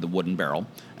the wooden barrel,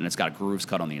 and it's got grooves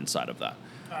cut on the inside of that.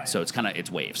 So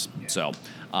it's waves. Yeah. So,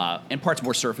 and parts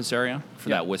more surface area for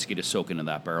that whiskey to soak into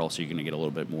that barrel, so you're going to get a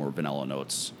little bit more vanilla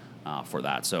notes for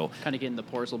that. So kind of getting the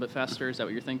pours a little bit faster. Is that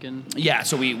what you're thinking? Yeah.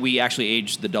 So we actually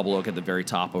aged the Double Oak at the very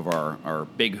top of our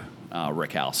big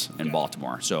rick house in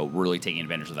Baltimore. So really taking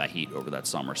advantage of that heat over that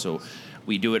summer. So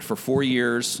we do it for 4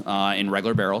 years in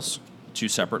regular barrels. 2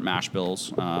 separate mash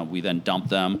bills. We then dumped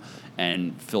them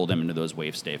and filled them into those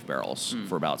wave stave barrels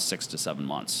for about 6 to 7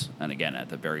 months. And again, at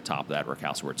the very top of that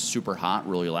rickhouse where it's super hot,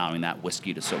 really allowing that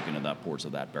whiskey to soak into the pores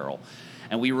of that barrel.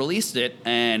 And we released it,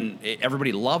 and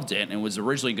everybody loved it. And it was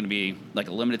originally going to be like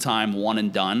a limited time, one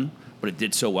and done, but it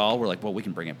did so well, we're like, well, we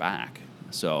can bring it back.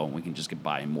 So we can just get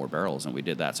buy more barrels, and we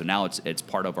did that. So now it's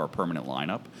part of our permanent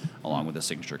lineup, along with the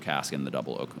signature cask and the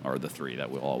double oak, or the 3 that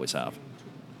we'll always have.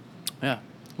 Yeah.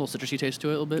 A little citrusy taste to it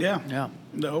a little bit. Yeah.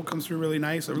 The oak comes through really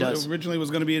nice. It does. Originally was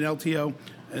going to be an LTO.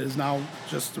 It is now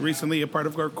just recently a part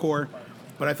of our core.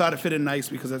 But I thought it fit in nice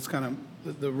because that's kind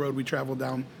of the road we traveled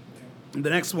down. And the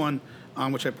next one,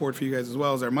 which I poured for you guys as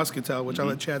well, is our Muscatel, which I'll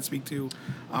let Chad speak to.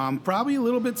 Probably a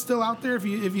little bit still out there if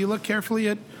you look carefully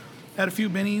at a few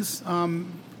minis,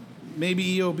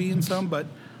 maybe EOB and some, but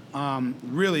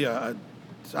really, I'll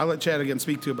let Chad again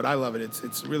speak to it, but I love it.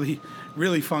 It's really,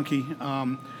 really funky.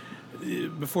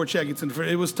 Before Chad gets into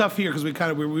it, was tough here because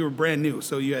we were brand new.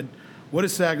 So you had, what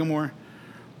is Sagamore?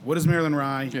 What is Maryland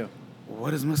Rye? Yeah.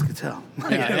 What is Muscatel?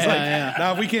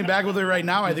 Now, if we came back with it right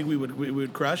now, I think we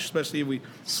would crush, especially if we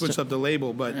switched up the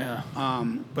label. But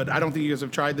but I don't think you guys have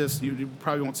tried this. You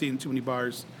probably won't see it in too many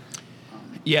bars.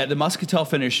 Yeah, the Muscatel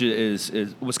finish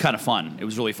was kind of fun. It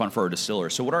was really fun for our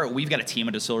distillers. So we've got a team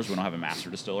of distillers. We don't have a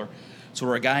master distiller. So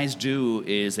what our guys do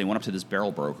is they went up to this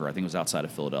barrel broker. I think it was outside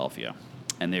of Philadelphia.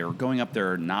 And they were going up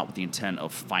there not with the intent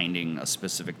of finding a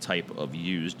specific type of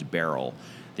used barrel.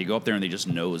 They go up there and they just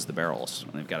nose the barrels.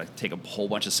 And they've got to take a whole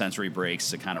bunch of sensory breaks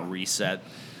to kind of reset,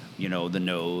 the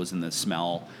nose and the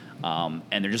smell. And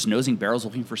they're just nosing barrels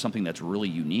looking for something that's really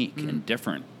unique and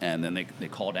different. And then they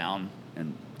call down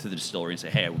and to the distillery and say,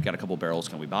 hey, we've got a couple barrels.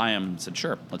 Can we buy them? I said,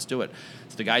 sure, let's do it.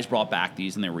 So the guys brought back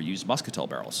these, and they were used Muscatel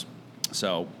barrels.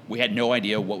 So we had no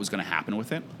idea what was going to happen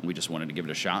with it. We just wanted to give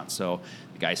it a shot. So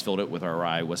the guys filled it with our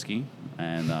rye whiskey,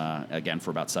 and again, for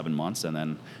about 7 months, and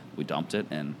then we dumped it,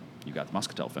 and you got the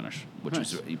Muscatel finish, which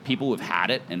is people who have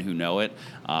had it and who know it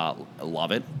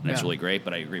love it, and it's really great.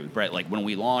 But I agree with Brett. Like when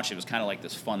we launched, it was kind of like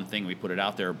this fun thing. We put it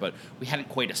out there, but we hadn't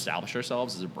quite established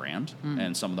ourselves as a brand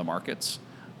in some of the markets.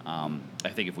 I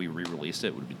think if we re-released it,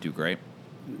 it would do great.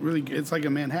 Really, it's like a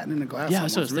Manhattan in a glass. Yeah,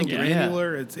 that's what I was real thinking.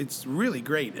 granular. It's really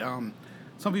great.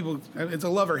 Some people, it's a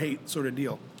love or hate sort of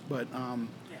deal, but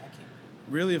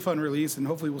really a fun release, and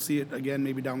hopefully we'll see it again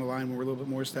maybe down the line when we're a little bit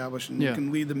more established, and you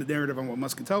can lead the narrative on what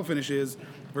Muscatel finish is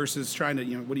versus trying to,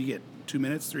 what do you get, 2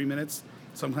 minutes, 3 minutes,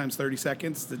 sometimes 30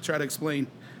 seconds to try to explain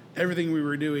everything we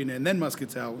were doing, and then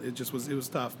Muscatel. It was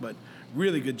tough, but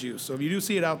really good juice. So if you do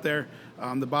see it out there,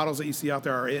 the bottles that you see out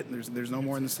there are it. There's no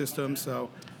more in the system, so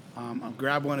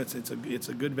grab one. It's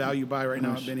a good value buy right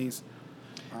now at Benny's.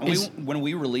 When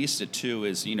we released it too,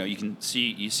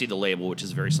 you see the label, which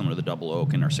is very similar to the double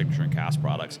oak in our signature and cask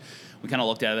products. We kind of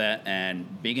looked at that,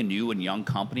 and being a new and young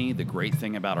company, the great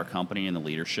thing about our company and the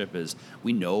leadership is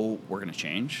we know we're going to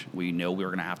change. We know we're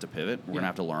going to have to pivot. We're going to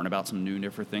have to learn about some new and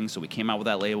different things. So we came out with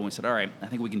that label, and we said, all right, I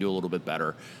think we can do a little bit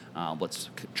better. Let's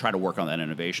try to work on that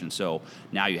innovation. So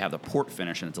now you have the port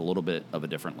finish, and it's a little bit of a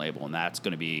different label, and that's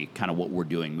going to be kind of what we're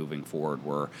doing moving forward,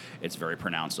 where it's very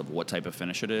pronounced of what type of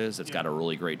finish it is. It's got a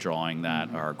really great drawing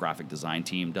that our graphic design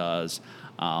team does,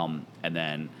 and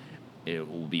then it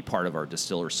will be part of our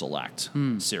Distiller Select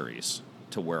series,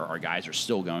 to where our guys are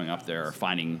still going up there,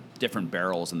 finding different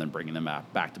barrels, and then bringing them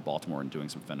back to Baltimore and doing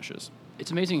some finishes. It's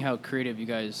amazing how creative you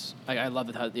guys. I love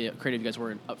how creative you guys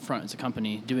were up front as a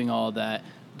company, doing all of that.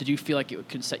 Did you feel like it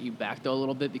could set you back though a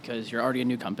little bit because you're already a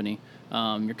new company?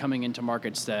 You're coming into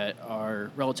markets that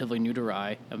are relatively new to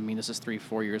rye. I mean, this is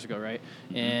 3-4 years ago, right?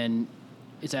 Mm-hmm. And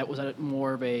was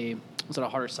that a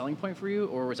harder selling point for you,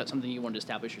 or was that something you wanted to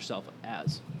establish yourself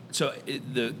as? So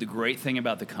the great thing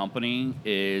about the company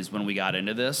is when we got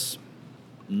into this,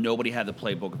 nobody had the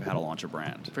playbook of how to launch a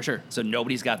brand. For sure. So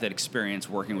nobody's got that experience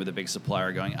working with a big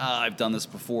supplier going, I've done this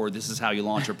before. This is how you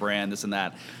launch a brand, this and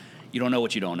that. You don't know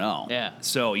what you don't know. Yeah.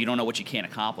 So you don't know what you can't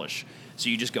accomplish. So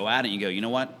you just go at it and you go, you know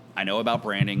what? I know about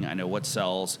branding. I know what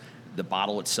sells. The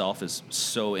bottle itself is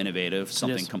so innovative,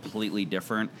 something completely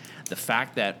different. The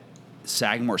fact that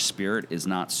Sagamore Spirit is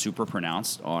not super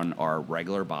pronounced on our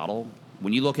regular bottle,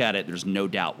 when you look at it, there's no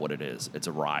doubt what it is. It's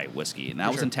a rye whiskey, and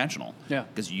that was intentional. Yeah.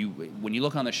 Because when you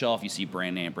look on the shelf, you see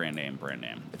brand name, brand name, brand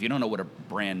name. If you don't know what a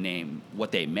brand name,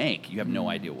 what they make, you have no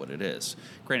idea what it is.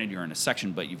 Granted, you're in a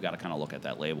section, but you've got to kind of look at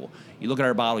that label. You look at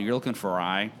our bottle, you're looking for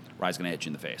rye. Rye's going to hit you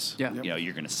in the face. Yeah. You know,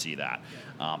 you're going to see that.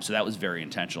 So that was very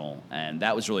intentional, and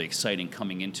that was really exciting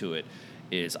coming into it.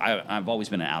 I've always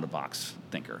been an out-of-box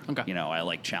thinker. Okay. You know, I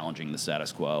like challenging the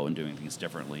status quo and doing things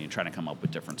differently and trying to come up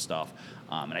with different stuff.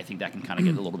 And I think that can kind of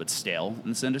get a little bit stale in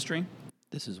this industry.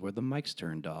 This is where the mic's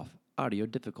turned off. audio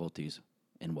difficulties.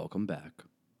 And welcome back.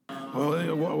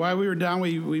 Well, while we were down,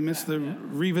 we missed the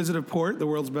revisit of Port, the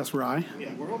world's best rye.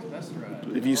 Yeah, world's best rye.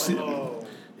 If you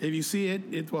see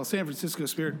it, San Francisco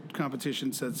Spirit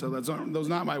Competition said so. Those are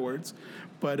not my words,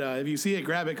 but if you see it,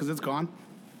 grab it because it's gone.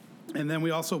 And then we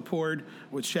also poured,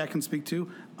 which Shaq can speak to,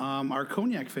 our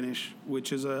cognac finish,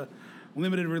 which is a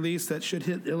limited release that should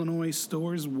hit Illinois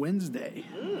stores Wednesday.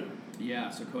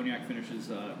 Yeah, so cognac finish is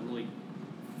really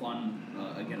fun.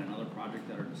 Again, another project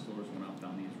that our distillers went out,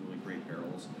 found these really great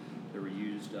barrels. They were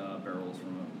used barrels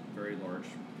from a very large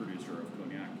producer of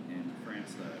cognac in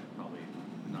France that probably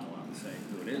not allowed to say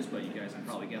who it is, but you guys can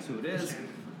probably guess who it is.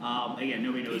 Again,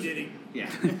 nobody knows. P. Diddy. Yeah.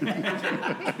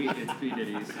 It's P.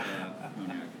 Diddy's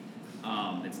cognac.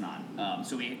 It's not.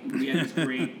 So we had this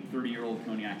great 30-year-old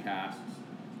cognac casks.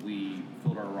 We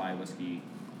filled our rye whiskey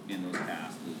in those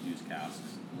casks, those used casks,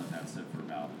 and let that sit for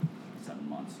about 7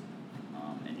 months.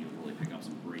 And you'll really pick up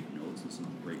some great notes and some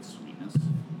great sweetness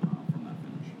from that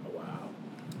finish. Oh, wow.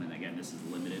 And again, this is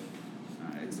limited.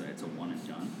 It's a one and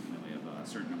done. We have a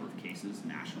certain number of cases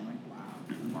nationally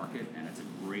in the market, and it's a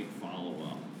great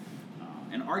follow-up.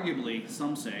 And arguably,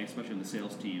 some say, especially on the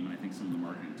sales team, and I think some of the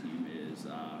marketing team, is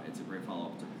it's a great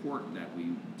follow-up to Port that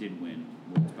we did win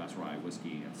World's Best Rye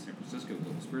Whiskey at the San Francisco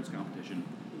Global Spirits Competition.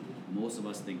 Most of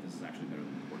us think this is actually better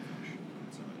than the Port finish.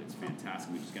 So it's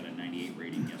fantastic. We just got a 98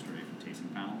 rating yesterday from Tasting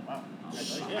Panel. Wow.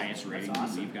 It's the highest rating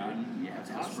we've gotten. Yeah,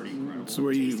 that's pretty incredible. So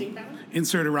where you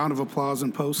insert a round of applause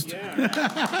and post. Yeah.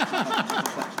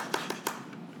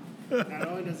 Not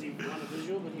only does he want a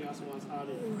visual, but he also wants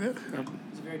audio.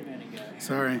 He's a very demanding guy.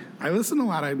 Sorry. I listen a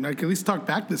lot. I can at least talk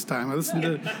back this time. I listen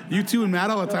to you two and Matt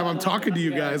all the time. I'm talking to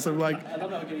you guys. I'm like... I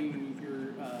love how getting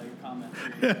your comments,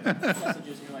 your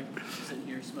messages, and you're like sitting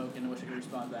here smoking. I wish I could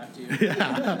respond back to you.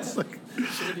 Yeah. It's like...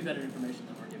 Should give you better information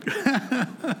than we're giving.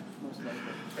 Most likely.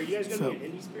 Are you guys going to be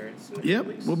at Indie Spirits? Yep,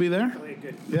 we'll be there. Okay,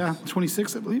 good. Yeah,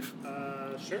 26, I believe.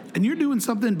 Sure. And you're doing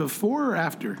something before or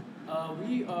after?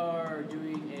 We are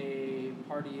doing a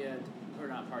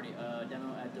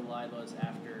demo at Delilah's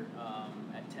after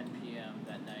at 10 p.m.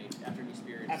 that night after Indie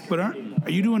Spirits. But are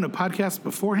you doing a podcast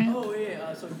beforehand? Oh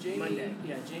yeah, so Jamie. Monday.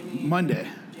 Yeah, Jamie. Monday.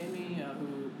 Jamie,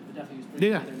 who definitely was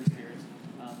putting Yeah. together Indie Spirits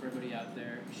for everybody out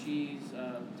there. She's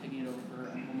taking it over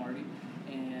for Uncle Marty,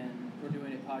 and we're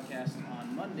doing a podcast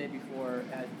on Monday before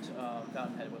at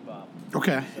Fountainhead with Bob.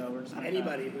 Okay. So we're just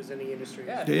Anybody who's in the industry.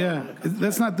 Yeah. Yeah.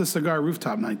 That's not the cigar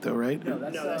rooftop night, though, right? No,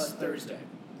 that's Thursday.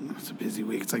 It's a busy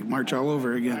week. It's like March all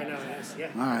over I again. know, yes,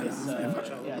 yeah. All right.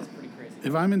 yeah, it's pretty crazy.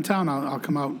 If I'm in town, I'll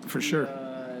come out for sure.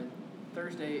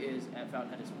 Thursday is at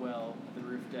Fountainhead as well, at the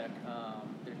roof deck.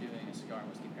 They're doing a cigar and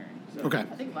whiskey pairing. So Okay.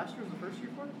 I think last year was the first year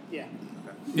for it? Yeah.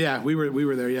 Yeah, we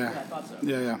were there. Yeah, I Yeah. thought so.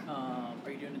 Yeah.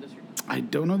 Are you doing it this year? I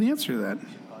don't know the answer to that. You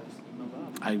should probably just email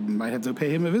Bob. I might have to pay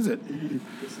him a visit. Get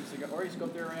some cigar, or you just go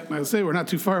up there right after. I would say we're not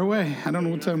too far away. I don't know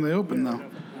what time they open though.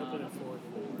 Open at 4.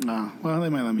 Well, they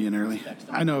might let me in early.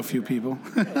 I know a few people.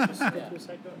 Yeah, that'll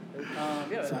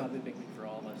be a big week for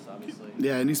all of us, obviously.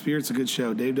 Yeah, Indie Spirit's a good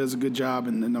show. Dave does a good job,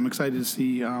 and I'm excited to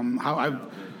see how I've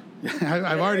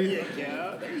already.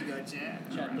 Yeah, there you go, Chad.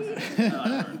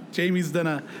 Jamie's done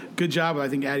a good job, I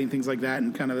think, adding things like that,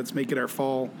 and kind of let's make it our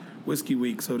fall whiskey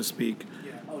week, so to speak,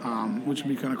 which would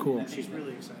be kind of cool. She's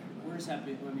really excited. We're just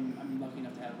happy. I mean, I'm lucky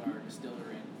enough to have our distiller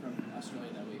in from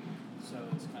Australia that week, so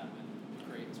it's kind of been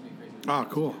great. It's been crazy. Oh,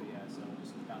 cool. Yeah, so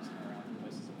just bouncing around from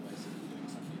places to places and doing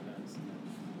some of the events, and then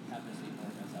having to see more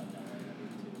events out in LA that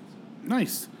week too. So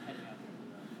Nice. heading out there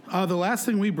for that. The last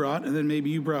thing we brought, and then maybe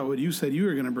you brought what you said you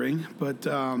were going to bring, but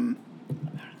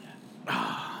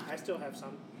I still have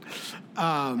some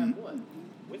Have what?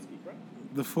 whiskey, bro.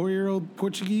 the 4-year-old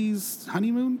Portuguese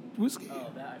honeymoon whiskey. Oh,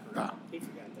 that I forgot. He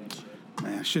forgot that shit.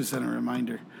 Man, I should have sent a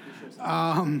reminder. You should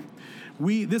have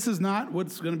This is not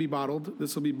what's going to be bottled.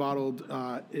 This will be bottled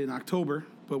in October,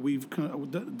 but we've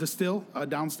Distill, a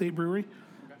downstate brewery,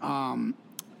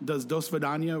 does Dos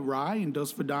Vidania rye and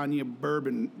Dos Vidania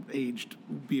bourbon aged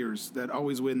beers that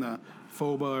always win the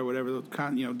FOBA or whatever the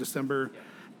December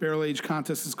barrel age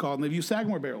contest is called. And they've used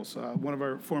Sagamore barrels. One of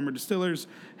our former distillers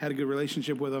had a good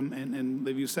relationship with them, and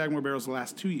they've used Sagamore barrels the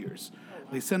last 2 years.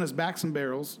 They sent us back some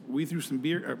barrels. We threw some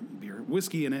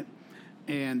whiskey in it.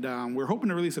 And we're hoping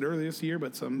to release it early this year,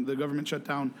 but the government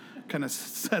shutdown kind of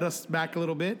set us back a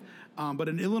little bit. But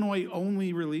an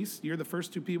Illinois-only release. You're the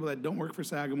first 2 people that don't work for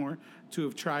Sagamore to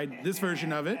have tried this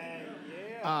version of it.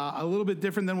 A little bit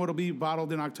different than what'll be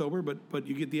bottled in October, but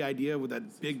you get the idea with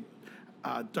that big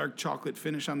dark chocolate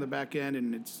finish on the back end,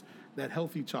 and it's that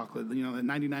healthy chocolate, that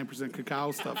 99%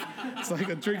 cacao stuff. It's like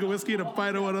a drink of whiskey and a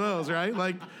bite of one of those, right?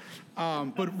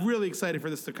 But really excited for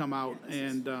this to come out,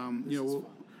 and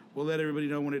we'll let everybody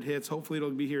know when it hits. Hopefully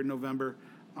it'll be here in November.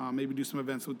 Maybe do some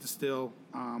events with Distill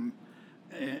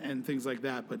and things like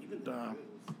that. But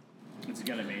it's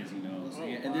got amazing nose.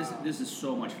 And this is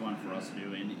so much fun for us to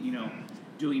do. And, you know,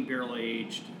 doing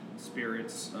barrel-aged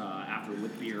spirits after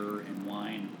with beer and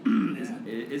wine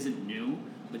isn't new,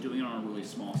 but doing it on a really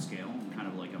small scale, kind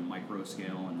of like a micro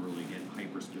scale, and really get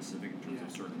hyper-specific in terms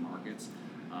of certain markets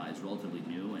is relatively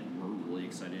new, and we're really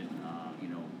excited, you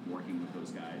know, working with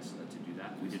those guys to do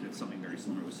that. We did something very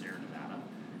similar with Sierra Nevada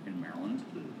in Maryland.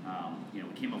 You know,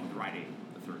 we came up with Rite Aid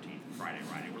the 13th, Friday.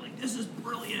 We're like, this is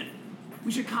brilliant.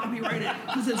 We should copyright it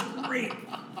because it's great.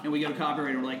 And we get a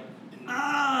copyright and we're like,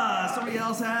 somebody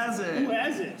else has it. Who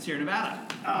has it? Sierra Nevada.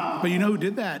 But you know who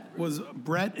did that was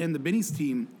Brett and the Benny's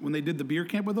team when they did the beer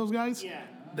camp with those guys. Yeah.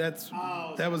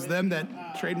 That was them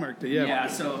that trademarked it. Yeah. Yeah,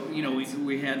 so, you know,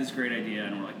 we had this great idea,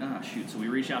 and we're like, shoot. So we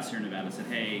reached out to Sierra Nevada and said,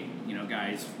 hey, you know,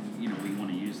 guys, you know, we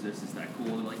want to use this. Is that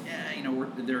cool? They're like, yeah, you know,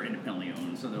 they're independently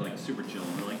owned, so they're like super chill.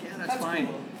 And we're like, yeah, that's fine.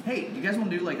 Cool. Hey, do you guys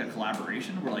want to do like a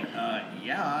collaboration? We're like,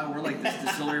 yeah, we're like this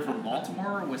distillery from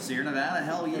Baltimore with Sierra Nevada.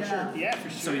 Hell yeah. For sure. Yeah, for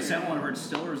sure. So we sent one of our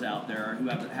distillers out there who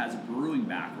has a brewing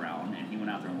background, and he went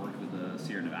out there and worked with the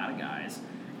Sierra Nevada guys.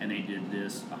 And they did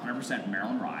this 100%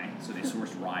 Maryland rye. So they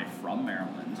sourced rye from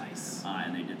Maryland. Nice.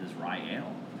 And they did this rye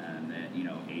ale. And then, you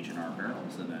know, aged in our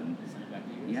barrels. And then,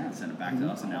 send it back to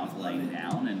us. And now it's laying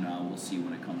down. And we'll see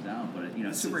when it comes out. But, you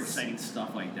know, super exciting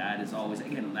stuff like that is always,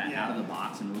 again, that out of the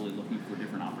box and really looking for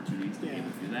different opportunities to be able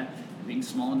to do that. And being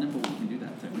small and nimble, we can do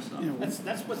that type of stuff.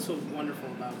 That's what's so wonderful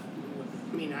about,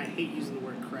 I mean, I hate using the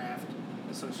word craft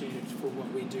associated for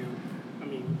what we do. I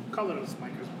mean, call it a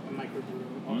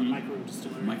microbrew or a micro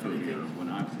distillery. Micro beer when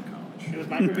I was in college. It was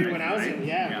microbeer when I was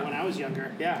right? when I was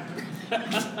younger. Yeah.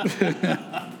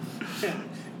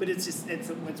 But it's just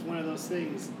it's one of those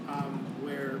things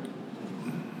where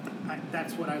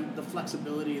that's what the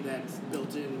flexibility that's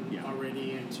built in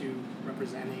already into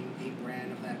representing a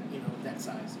brand of that that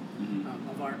size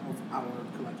of our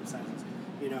collective sizes.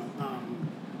 You know,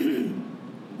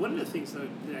 one of the things that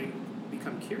I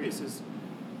become curious is,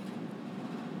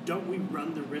 don't we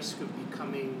run the risk of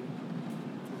becoming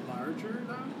larger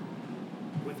though,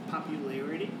 with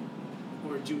popularity,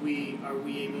 or are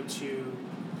we able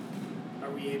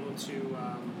to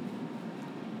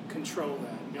control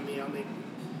that? I mean,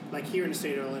 like here in the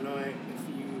state of Illinois,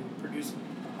 if you produce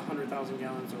 100,000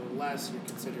 gallons or less, you're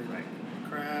considered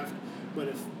craft. But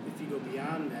if you go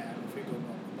beyond that, if you go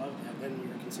above that, then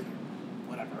you're considered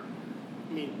whatever.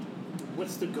 I mean,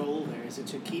 what's the goal there? Is it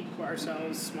to keep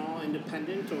ourselves small,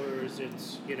 independent, or is it,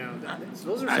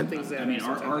 those are some things that... I mean,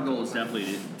 our goal is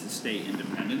definitely to stay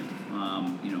independent.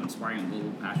 Inspiring a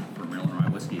global passion for Maryland rye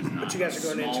whiskey is not but you guys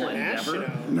are going a small international.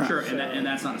 endeavor. No. Sure, So and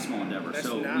that's not a small endeavor.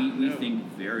 So we think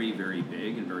very, very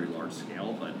big and very large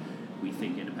scale, but we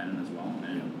think independent as well,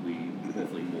 and we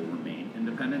hopefully will remain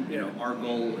independent. You know, our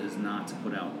goal is not to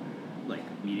put out like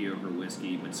mediocre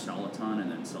whiskey, but sell a ton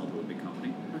and then sell to a big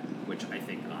company, which I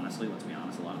think, honestly, let's be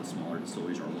honest, a lot of the smaller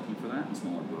distilleries are looking for that, and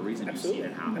smaller breweries, and you see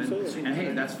it happen. Absolutely. And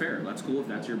hey, that's fair. That's cool if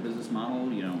that's your business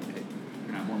model. You know, you're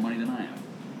gonna have more money than I have.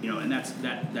 You know, and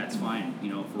that's fine. You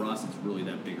know, for us, it's really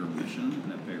that bigger mission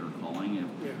and that bigger calling,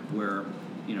 where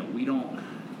we don't.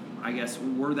 I guess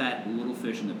we're that little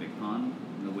fish in the big pond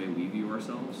in the way we view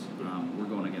ourselves. We're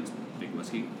going against big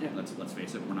whiskey. Yeah. Let's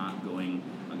face it. We're not going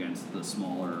against the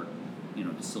smaller,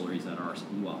 distilleries that are,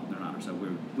 well, they're not ourselves.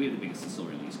 We have the biggest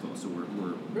distillery on the East Coast, so we're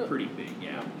really? pretty big.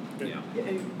 Yeah.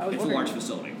 It's a large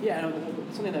facility. Yeah,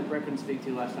 something that Brett couldn't speak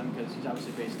to last time because he's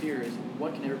obviously based here is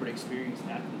what can everybody experience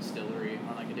at the distillery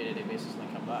on like a day-to-day basis when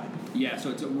they come by? Yeah,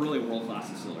 so it's a really world-class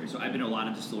distillery. So I've been to a lot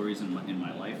of distilleries in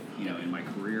my life. In my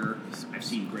career, I've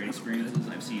seen great experiences.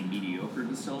 I've seen mediocre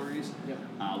distilleries. Yep.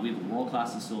 We have a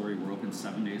world-class distillery. We're open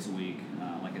 7 days a week.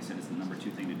 Like I said, it's the number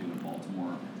 2 thing to do in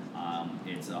Baltimore.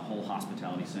 It's a whole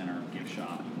hospitality center, gift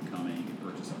shop. You can come in, you can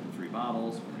purchase up to 3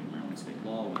 bottles, according to Maryland State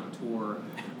law, with a tour.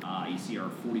 You see our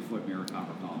 40-foot mirror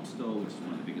copper column stove, which is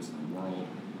one of the biggest in the world.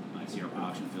 You see our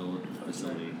production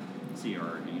facility. You see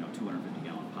our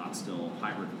 250-gallon pot still,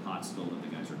 hybrid pot still that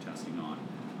the guys are testing on.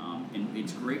 And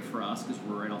it's great for us because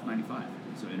we're right off 95.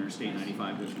 So Interstate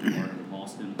 95 goes from Florida to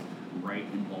Boston, right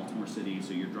in Baltimore City.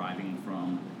 So you're driving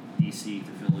from DC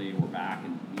to Philly or back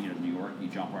in New York, you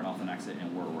jump right off an exit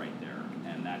and we're right there.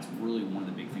 And that's really one of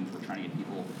the big things we're trying to get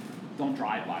people, don't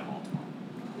drive by Baltimore.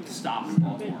 Stop in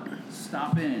Baltimore.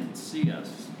 Stop in, see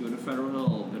us, go to Federal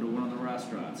Hill, go to one of the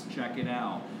restaurants, check it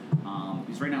out.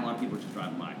 Because right now a lot of people are just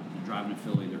driving by. They're driving to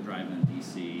Philly, they're driving to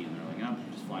DC, and they're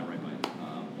like, just fly right by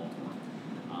Baltimore.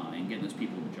 And getting those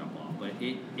people to jump off. But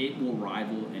it will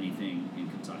rival anything in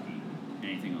Kentucky,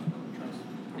 anything on the road trust.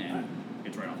 And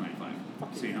it's right off 95.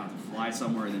 So you don't have to fly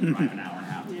somewhere and then drive an hour and a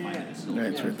half to find a distillery.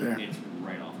 That's right there. It's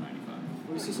right off 95.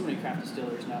 We see so many craft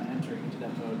distillers now entering into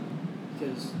that mode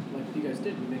because, like you guys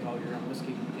did, you make all your own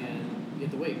whiskey and you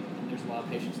have to wait. And there's a lot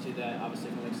of patience to that. Obviously,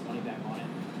 if you make some money back on it.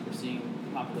 We're seeing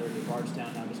popularity of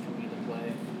Bardstown now just coming into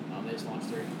play. They just launched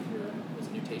there's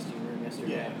a new tasting room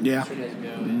yesterday. Yeah. 2 days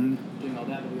ago, and doing all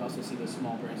that. But we also see those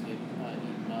small brands get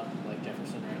eaten up, like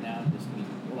Jefferson right now. Just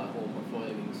that whole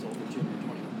portfolio being sold for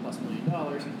 $220+ million.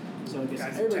 So I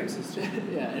guess Texas.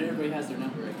 Yeah, and everybody has their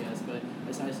number, I guess. But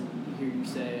it's nice to hear you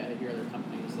say. I hear other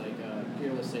companies like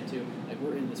Peerless say too. Like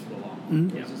we're in this for the long haul.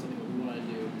 This is something that we want to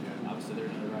do. Obviously, they're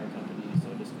another ride company,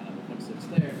 so just kind of a coincidence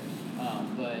there.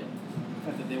 But the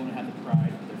fact that they want to have the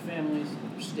pride of their families,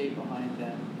 their state behind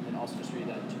them, and also just read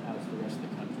that out to the rest of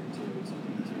the country too. It's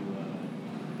something to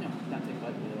not take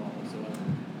lightly at all whatsoever.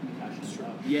 Be passionate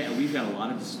about. Yeah, we've got a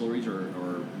lot of distilleries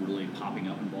are really popping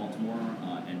up in Baltimore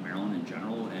and Maryland in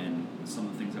general, and some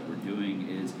of the things that we're doing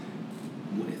is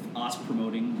with us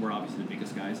promoting, we're obviously the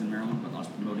biggest guys in Maryland, but us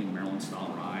promoting Maryland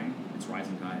style rye, it's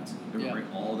Rising Tides. They're right,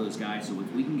 all those guys. So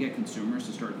if we can get consumers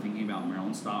to start thinking about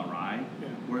Maryland style rye,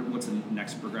 what's the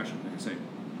next progression? They're going to say,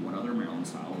 what other Maryland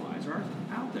style ryes are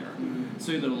out there?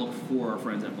 So you're going to look for our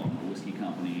friends at Baltimore Whiskey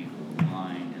Company,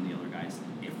 Wine, and the other guys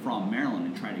from Maryland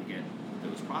and try to get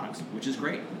those products, which is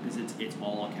great because it's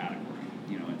all a category.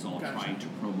 It's all trying to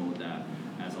promote that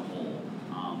as a whole,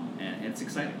 and it's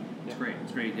exciting. It's great.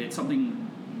 It's great. It's something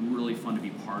really fun to be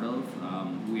part of.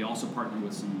 We also partner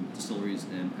with some distilleries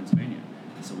in Pennsylvania,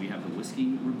 so we have the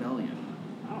Whiskey Rebellion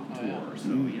tour. So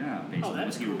based on the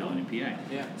Whiskey Rebellion in PA.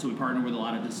 Yeah. So we partner with a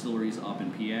lot of distilleries up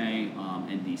in PA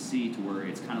and DC to where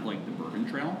it's kind of like the Bourbon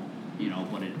Trail,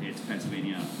 but it's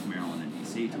Pennsylvania, Maryland, and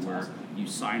DC to where you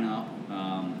sign up.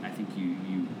 I think you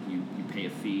pay a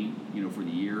fee, for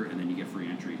the year, and then you get free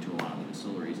entry to a lot of the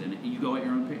distilleries, and you go at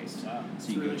your own pace.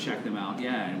 So you go check them out,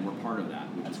 and we're part of that,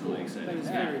 which is really exciting. That is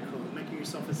very cool. Making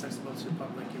yourself accessible to the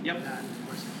public. And that, of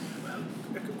course. A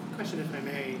quick question, if I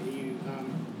may. You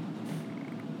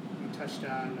touched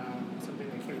on something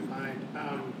that came to mind. I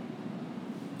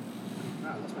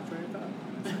lost my train of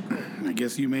thought. I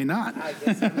guess you may not. I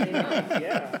guess I may not.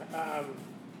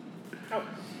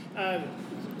 Yeah.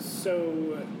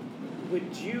 So,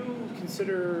 would you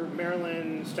consider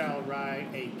Maryland style rye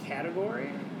a category,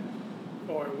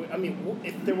 or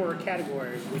if there were a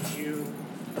category, would you?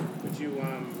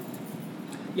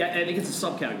 Yeah, I think it's a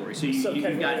subcategory. So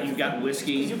you've got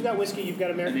whiskey. You've got whiskey. You've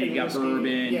got American. And then you've got whiskey,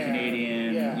 bourbon,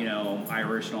 Canadian,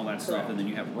 Irish, and all that stuff. Correct. And then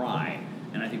you have rye.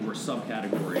 And I think we're a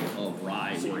subcategory of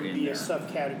rye. So we're you'd in be there. a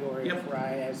subcategory of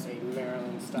rye as a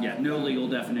Maryland style. Yeah, no legal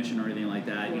definition or anything like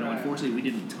that. Right. Unfortunately, we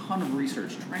did a ton of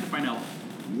research trying to find out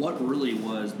what really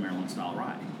was Maryland style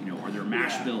rye. Are there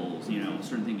mash bills?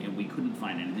 Certain things, and we couldn't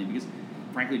find anything because,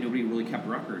 frankly, nobody really kept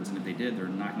records, and if they did, they're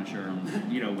not going to share them,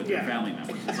 with their family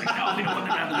members. It's like, no, we don't want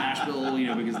them to have the mash bill,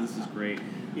 because this is great.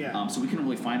 Yeah. So we couldn't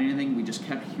really find anything. We just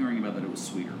kept hearing about that it was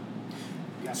sweeter.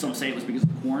 Gotcha. Some say it was because of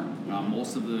the corn.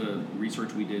 Most of the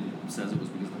research we did says it was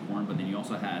because of the corn, but then you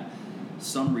also had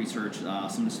some research.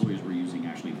 Some distilleries were using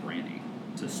actually brandy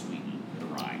to sweeten the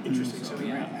rye. Interesting. So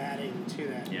they're adding to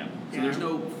that. Yeah. So there's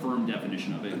no firm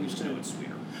definition of it. We just know it's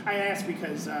sweeter. I asked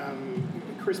because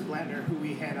Chris Blattner, who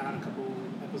we had on a couple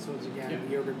episodes ago,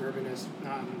 the urban bourbonist,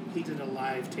 he did a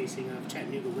live tasting of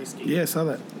Chattanooga whiskey. Yeah, I saw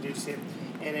that. Did you see it?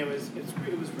 And it was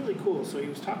really cool. So he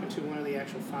was talking to one of the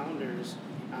actual founders.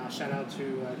 Shout out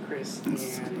to Chris and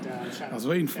shout out. I was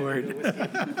waiting for it.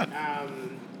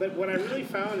 But what I really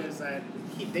found is that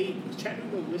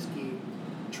Chattanooga whiskey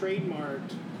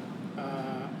trademarked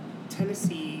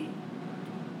Tennessee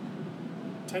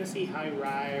High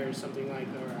Rye or something like,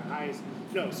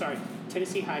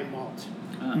 Tennessee High Malt.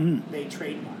 They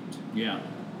trademarked. Yeah.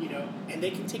 And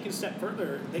they can take it a step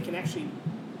further. They can actually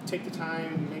take the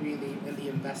time, maybe the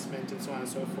investment and so on and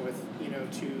so forth,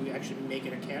 to actually make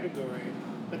it a category.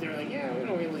 But they're like, we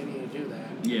don't really need to do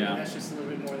that. Yeah. That's just a little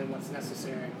bit more than what's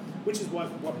necessary, which is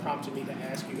what prompted me to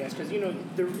ask you guys, because,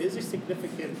 there is a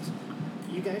significant,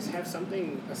 you guys have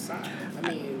something aside.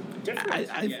 Different.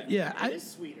 It is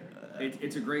sweeter.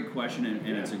 It's a great question, and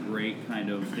it's a great kind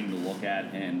of thing to look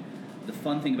at. And the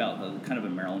fun thing about the kind of a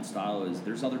Maryland style is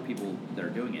there's other people that are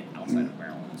doing it outside of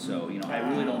Maryland. So, I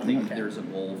really don't think there's a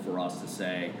goal for us to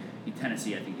say, in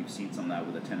Tennessee, I think you've seen some of that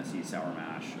with the Tennessee Sour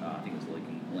Mash. I think it's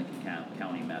Lincoln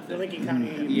County method. The Lincoln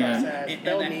County process,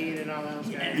 Bellmead and all those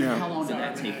guys. And how long did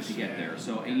that take to get there?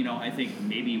 So, I think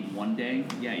maybe one day,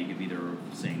 you could be there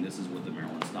saying this is what the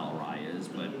Maryland style rye is,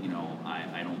 but,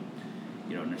 I don't,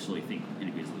 necessarily think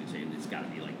anybody's going to say it's got to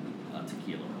be like a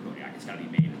tequila or cognac. It's got to be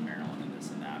made in Maryland and this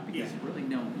and that. Because really,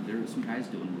 no, there's some guys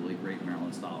doing really great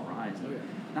Maryland style ryes. Oh, yeah.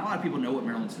 Not a lot of people know what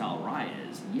Maryland style rye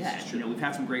is yet. You know, we've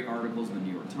had some great articles in the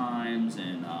New York Times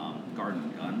and Garden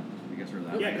and Gun. You guys heard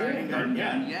of that? Yeah, Garden and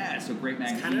Gun. Yeah, so great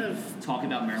magazine kind of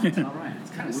talking about Maryland style rye.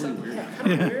 It's kind of really weird. Yeah,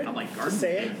 kind of weird. I'm like, to Garden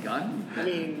say and it. Gun? I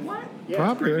mean, What? Yeah,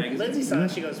 Popular. It's a great Lindsay magazine. saw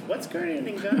it. She goes, "What's Garden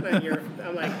and Gun?" And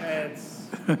I'm like, it's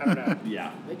I don't know.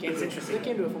 Yeah. It's interesting. They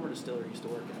came to a former distillery used to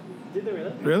work at. Did they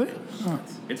really? Really? Oh.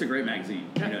 It's a great magazine.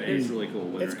 You know, it's really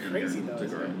cool. It's crazy though. The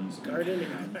isn't it? gardens. Garden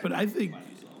and Gun. But I think,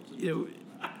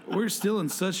 we're still in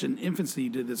such an infancy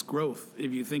to this growth.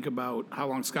 If you think about how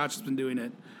long Scotch has been doing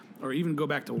it, or even go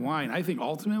back to wine, I think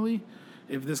ultimately,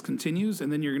 if this continues,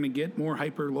 and then you're going to get more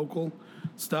hyper local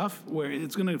stuff, where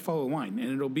it's going to follow wine,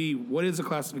 and it'll be what is the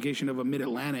classification of a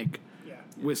mid-Atlantic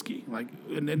whiskey, like,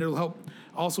 and it'll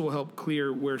also help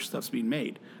clear where stuff's being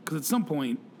made, because at some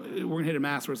point we're going to hit a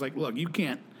mass where it's like, look, you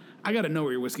can't. I got to know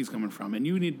where your whiskey's coming from, and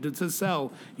you need to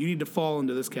sell. You need to fall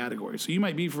into this category. So you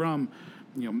might be from,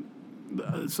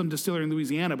 some distillery in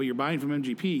Louisiana, but you're buying from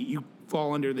MGP. You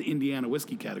fall under the Indiana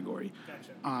whiskey category.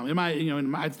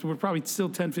 Gotcha. We're probably still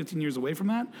 10, 15 years away from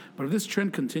that. But if this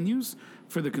trend continues,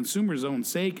 for the consumer's own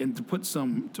sake, and to put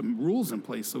some rules in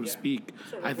place, so to speak,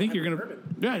 Sort of I like think what you're gonna,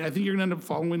 happened with I think you're gonna end up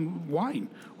following wine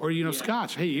or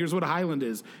Scotch. Hey, here's what a Highland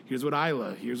is. Here's what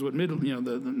Isla. Here's what not Midland,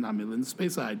 the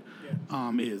Speyside,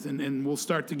 is, and we'll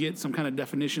start to get some kind of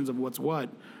definitions of what's what.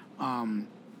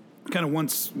 Kind of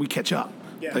once we catch up.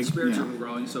 Yeah. Spirits are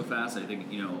growing so fast. I think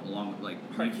along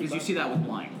because you see that with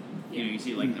wine. You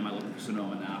see am I looking for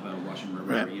Sonoma, Napa, Russian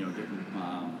River, Right. Different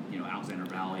Alexander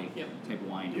Valley type of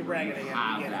wine. You're where bragging you again.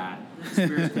 have Yeah. that.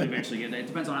 Spirits could eventually get that. It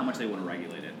depends on how much they want to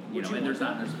regulate it. Would you And there's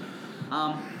want not.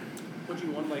 that? Would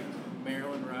you want like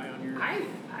Maryland rye on your? I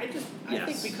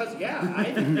Yes. think because of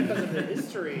the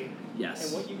history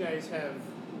Yes. and what you guys have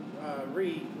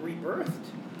rebirthed.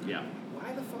 Yeah.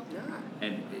 Why the fuck not?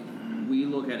 And we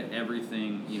look at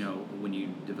everything, when you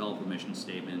develop a mission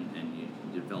statement and you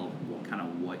develop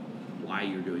why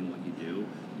you're doing what you do,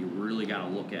 you really got to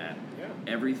look at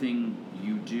everything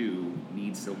you do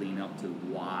needs to lean up to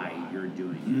why you're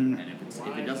doing it. And if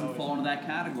it doesn't fall into that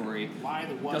category, Why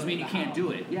the what? doesn't mean you can't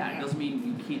do it. Yeah, it doesn't mean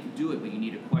you can't do it, but you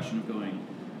need a question of going,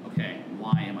 okay,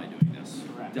 why am I doing this?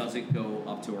 Correct. Does it go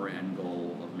up to our end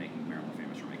goal of making Maryland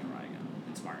famous or making rye again,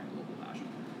 inspiring local passion?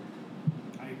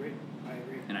 I agree.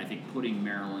 And I think putting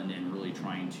Maryland and really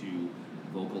trying to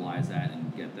vocalize that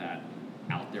and get that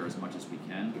out there as much as we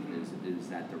can is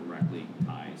that directly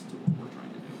ties to what we're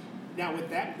trying to do. Now, with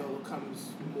that, though, comes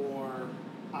more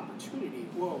opportunity.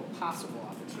 Well, possible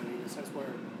opportunity in the sense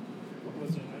where, what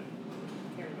was it? I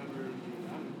can't remember.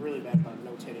 I'm really bad about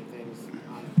notating things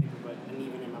on paper, and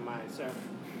even in my mind. So,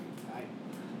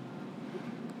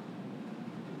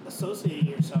 associating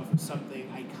yourself with something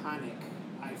iconic,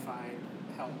 I find,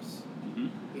 helps. Mm-hmm.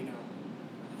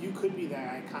 You could be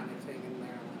that iconic thing in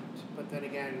Maryland, but then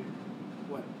again,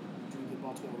 what, do the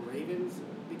Baltimore Ravens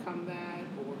become that,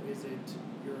 or is it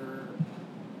your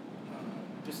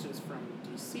distance from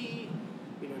DC?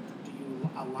 Do you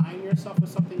align yourself with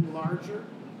something larger,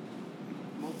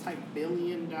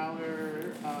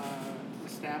 multi-billion-dollar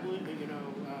establishment,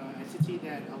 entity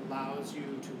that allows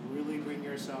you to really bring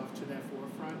yourself to that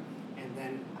forefront, and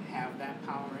then have that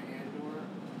power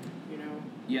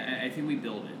Yeah, I think we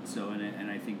build it. So, and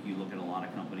I think you look at a lot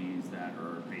of companies that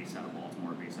are based out of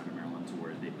Baltimore, based out of Maryland, to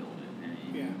where they build it.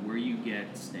 And where you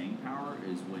get staying power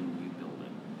is when you build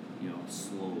it,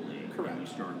 slowly. Correct. And you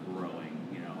start growing.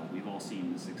 We've all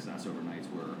seen the success overnight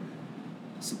where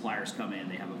suppliers come in,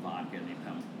 they have a vodka, and they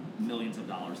pump millions of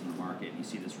dollars in the market, and you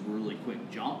see this really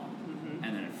quick jump,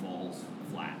 and then it falls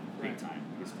flat big time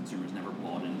because consumers never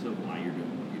bought into why you're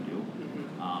doing what you do.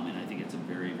 And I think it's a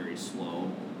very, very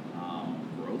slow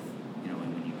growth,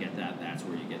 and when you get that, that's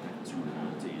where you get that consumer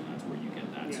loyalty, and that's where you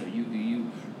get that. So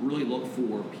you really look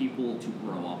for people to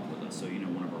grow up with us. So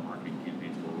one of our marketing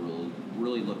campaigns, we're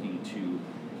really looking to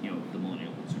the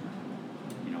millennial consumer.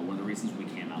 One of the reasons we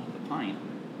came out with a pint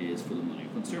is for the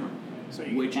millennial consumer, So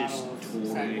you which get is a bottle of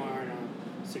totally Saguar and a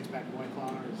six-pack of White Claw.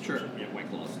 Or sure. something. Yeah, White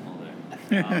Claws all day.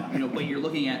 But you're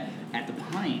looking at the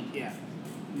pint. Yeah.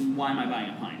 Why am I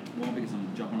buying a pint? Well, because I'm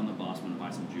jumping on the bus, I'm going to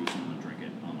buy some juice, and I'm going to drink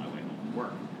it on my way home from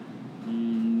work.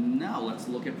 No, let's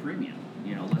look at premium.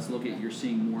 Let's look at, you're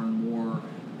seeing more and more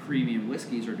premium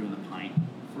whiskeys are doing the pint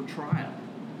for trial.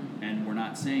 And we're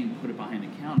not saying put it behind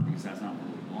the counter because that's not where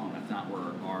we belong. That's not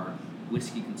where our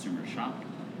whiskey consumer is shopping.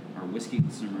 Our whiskey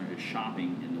consumer is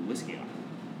shopping in the whiskey aisle.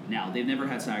 Now, they've never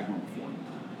had Saguar before.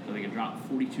 So they can drop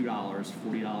 $42, $40,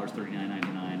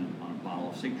 $39.99 on a bottle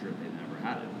of Sigtrip. They've never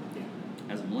had it.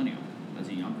 As a millennial, as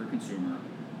a younger consumer,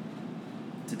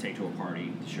 to take to a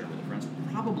party, to share with their friends?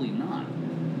 Probably not.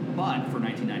 But for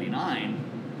 $19.99,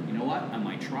 you know what? I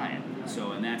might try it.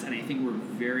 So, and I think we're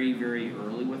very, very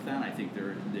early with that. I think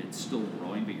it's still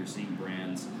growing, but you're seeing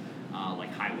brands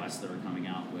like High West that are coming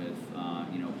out with,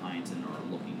 pints and are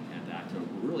looking at that to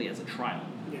really as a trial.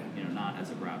 Yeah. Not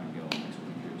as a grab and go in the next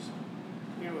few years.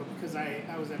 Yeah, well, because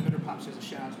I was at Bitter Pops. There's a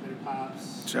shout out to Bitter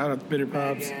Pops. Shout out to Bitter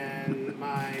Pops. Megan,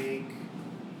 Mike,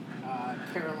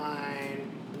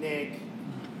 Caroline, Nick,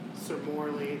 Sir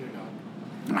Morley, their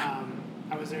dog.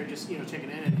 I was there just checking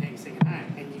in and saying hi,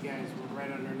 and you guys were right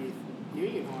underneath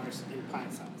Union Horse in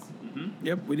pint size. Mm-hmm.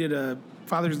 Yep, we did a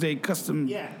Father's Day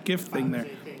custom gift thing there.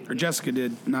 Or Jessica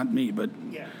did, not me, but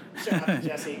yeah. Shout out to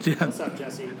Jesse. What's up,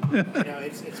 Jesse?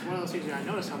 It's one of those things that I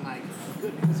notice. I'm like,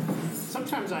 good, because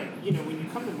sometimes when you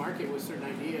come to market with certain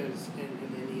ideas, and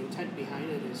then the intent behind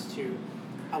it is to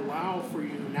allow for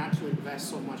you not to invest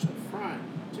so much up front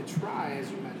to try,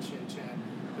 as you mentioned, Chad,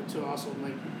 but to also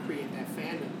create that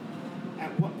fandom.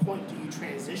 At what point do you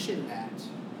transition that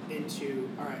into,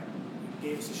 all right, you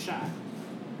gave us a shot,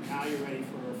 now you're ready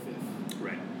for a fifth?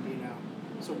 Right.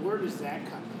 So where does that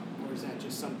come in? Or is that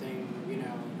just something, you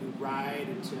ride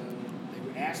until they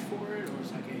would ask for it? Or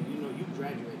it's like, hey, you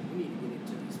graduated, we need to get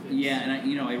into these fifths? Yeah,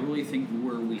 and I really think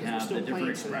where we have the different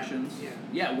expressions,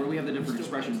 where we have the different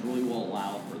expressions really will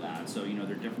allow for that. So, there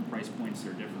are different price points,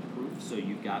 there are different proofs. So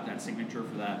you've got that signature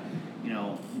for that,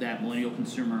 that millennial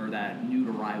consumer, that new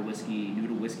to rye whiskey, new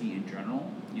to whiskey in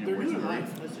general. They're new to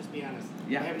life, let's just be honest.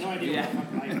 Yeah. They have no idea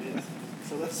what life is.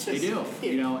 So let's just,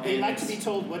 they do. They like to be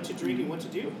told what to drink and what to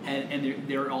do. And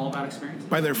they're all about experiences.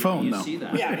 By their phone, you though. See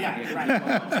that. Yeah,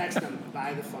 right. Text them,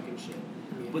 buy the fucking shit.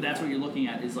 But that's what you're looking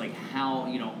at is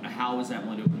how is that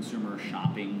millennial consumer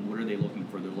shopping? What are they looking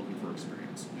for? They're looking for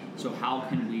experience. So how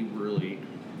can we really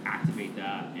activate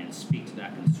that and speak to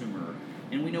that consumer?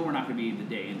 And we know we're not going to be the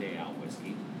day in, day out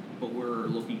whiskey, but we're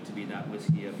looking to be that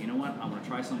whiskey of, I'm going to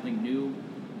try something new.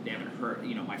 They haven't heard,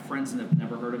 my friends have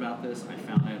never heard about this. I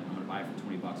found it. I'm going to buy it for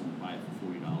 $20. I'm going to buy it for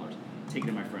 $40. Take it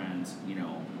to my friends.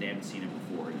 They haven't seen it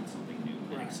before. And it's something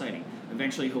new and exciting.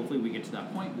 Eventually, hopefully, we get to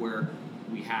that point where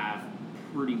we have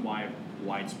pretty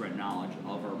widespread knowledge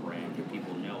of our brand and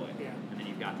people know it. Yeah. And then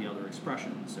you've got the other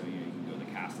expressions. So, you can go the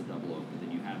Cask the Double Oak, but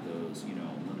then you have those,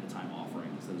 limited time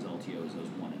offerings, those LTOs,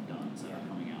 those one and dones that are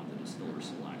coming out, the distiller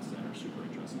selects that are super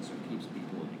interesting. So it keeps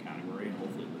people in the category and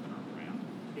hopefully within our brand.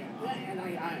 Yeah, and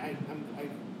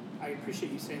I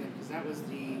appreciate you saying that because that was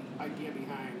the idea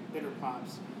behind Bitter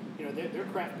Pops. They're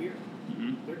craft beer.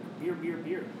 Mm-hmm. They're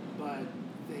beer. But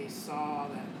they saw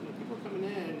that people are coming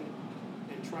in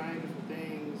and trying different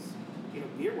things,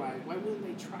 beer-wise. Why wouldn't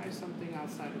they try something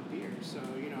outside of beer? So,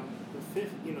 the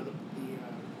fifth, not the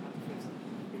fifth,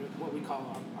 what we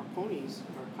call our ponies,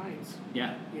 our pints.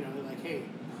 Yeah. They're like, hey,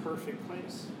 perfect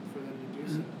place for them to do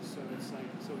so. So it's like,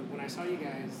 so when I saw you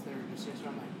guys there just yesterday,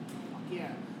 I'm like, fuck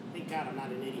yeah, thank God I'm not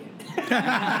an idiot.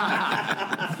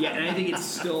 Yeah, and I think it's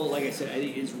still, like I said, I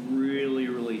think it's really,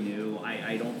 really new.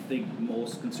 I don't think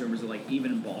most consumers are like,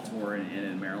 even in Baltimore and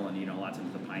in Maryland, a lot of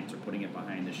times the pints are putting it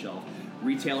behind the shelf.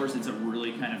 Retailers, it's a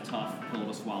really kind of tough pill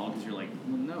to swallow because you're like,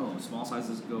 well, no, small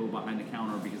sizes go behind the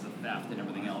counter because of theft and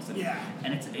everything else. And,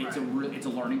 and it's a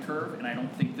learning curve, and I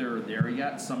don't think they're there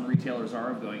yet. Some retailers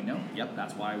are going, no, yep,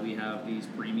 that's why we have these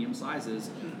premium sizes,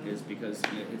 is because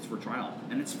it's for trial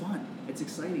and it's fun, it's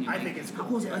exciting. I think it's cool.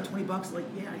 How was it, like $20? Like,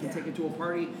 I can take it to a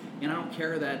party, and I don't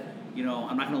care that.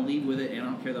 I'm not going to leave with it, and I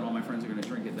don't care that all my friends are going to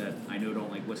drink it that I know don't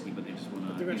like whiskey, but they just want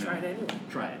to. They're going to try it anyway.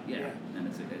 Try it, yeah.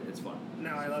 And it's fun.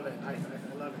 No, I love it. I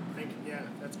love it. Thank you. Yeah,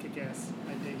 that's kick-ass.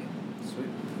 I dig it. Sweet.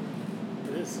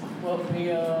 It is. Well, we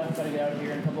got to get out of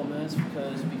here in a couple of minutes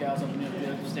because we guys have to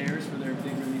go upstairs for their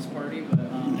big release party.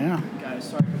 But guys,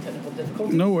 sorry for technical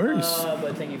difficulties. No worries.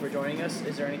 But thank you for joining us.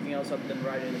 Is there anything else other than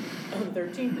Friday the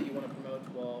 13th that you want to promote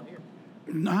while here?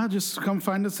 Nah, just come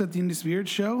find us at the Indie Spirit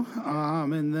Show,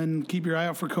 and then keep your eye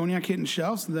out for cognac hitting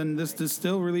shelves. And then this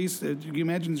still release. You can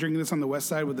imagine drinking this on the west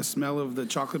side with the smell of the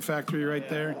chocolate factory right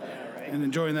there, and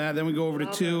enjoying that. Then we go over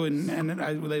to 2, and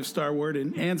they have Starward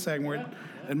and Sagward.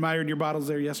 Admired your bottles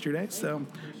there yesterday. So,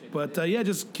 but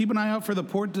just keep an eye out for the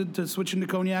port to switch into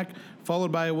cognac,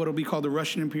 followed by what will be called the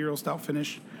Russian Imperial Stout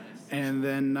finish, and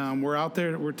then we're out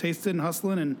there, we're tasting,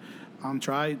 hustling, and.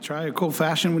 Try a cold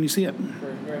fashion when you see it.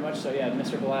 Very much so, yeah.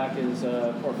 Mr. Black is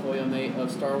a portfolio mate of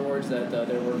Star Wars that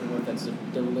they're working with. That's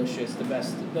delicious, the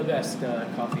best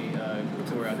coffee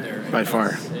tour out there. By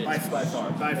far. By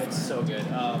far. It's so good.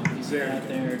 You see it out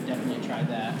there, definitely try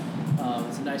that.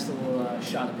 It's a nice little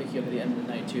shot to pick you up at the end of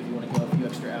the night too if you want to go a few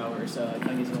extra hours.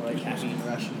 Kind of gives you a little caffeine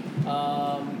rush.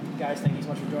 guys, thank you so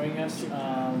much for joining us.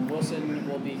 Wilson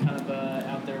will be kind of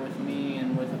out there with me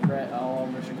and with Brett all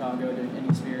over Chicago doing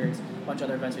Indie Spirits, a bunch of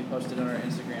other events we posted on our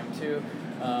Instagram too.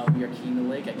 We are Keen the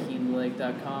Lake at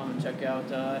keenthelake.com, and check out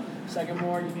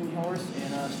Sagamore Evening Horse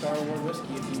and Star Wars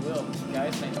Whiskey, if you will.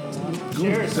 Guys, thanks for watching.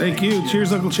 Cheers. Thank you.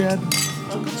 Cheers, Uncle Chad.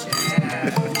 Uncle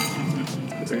Chad.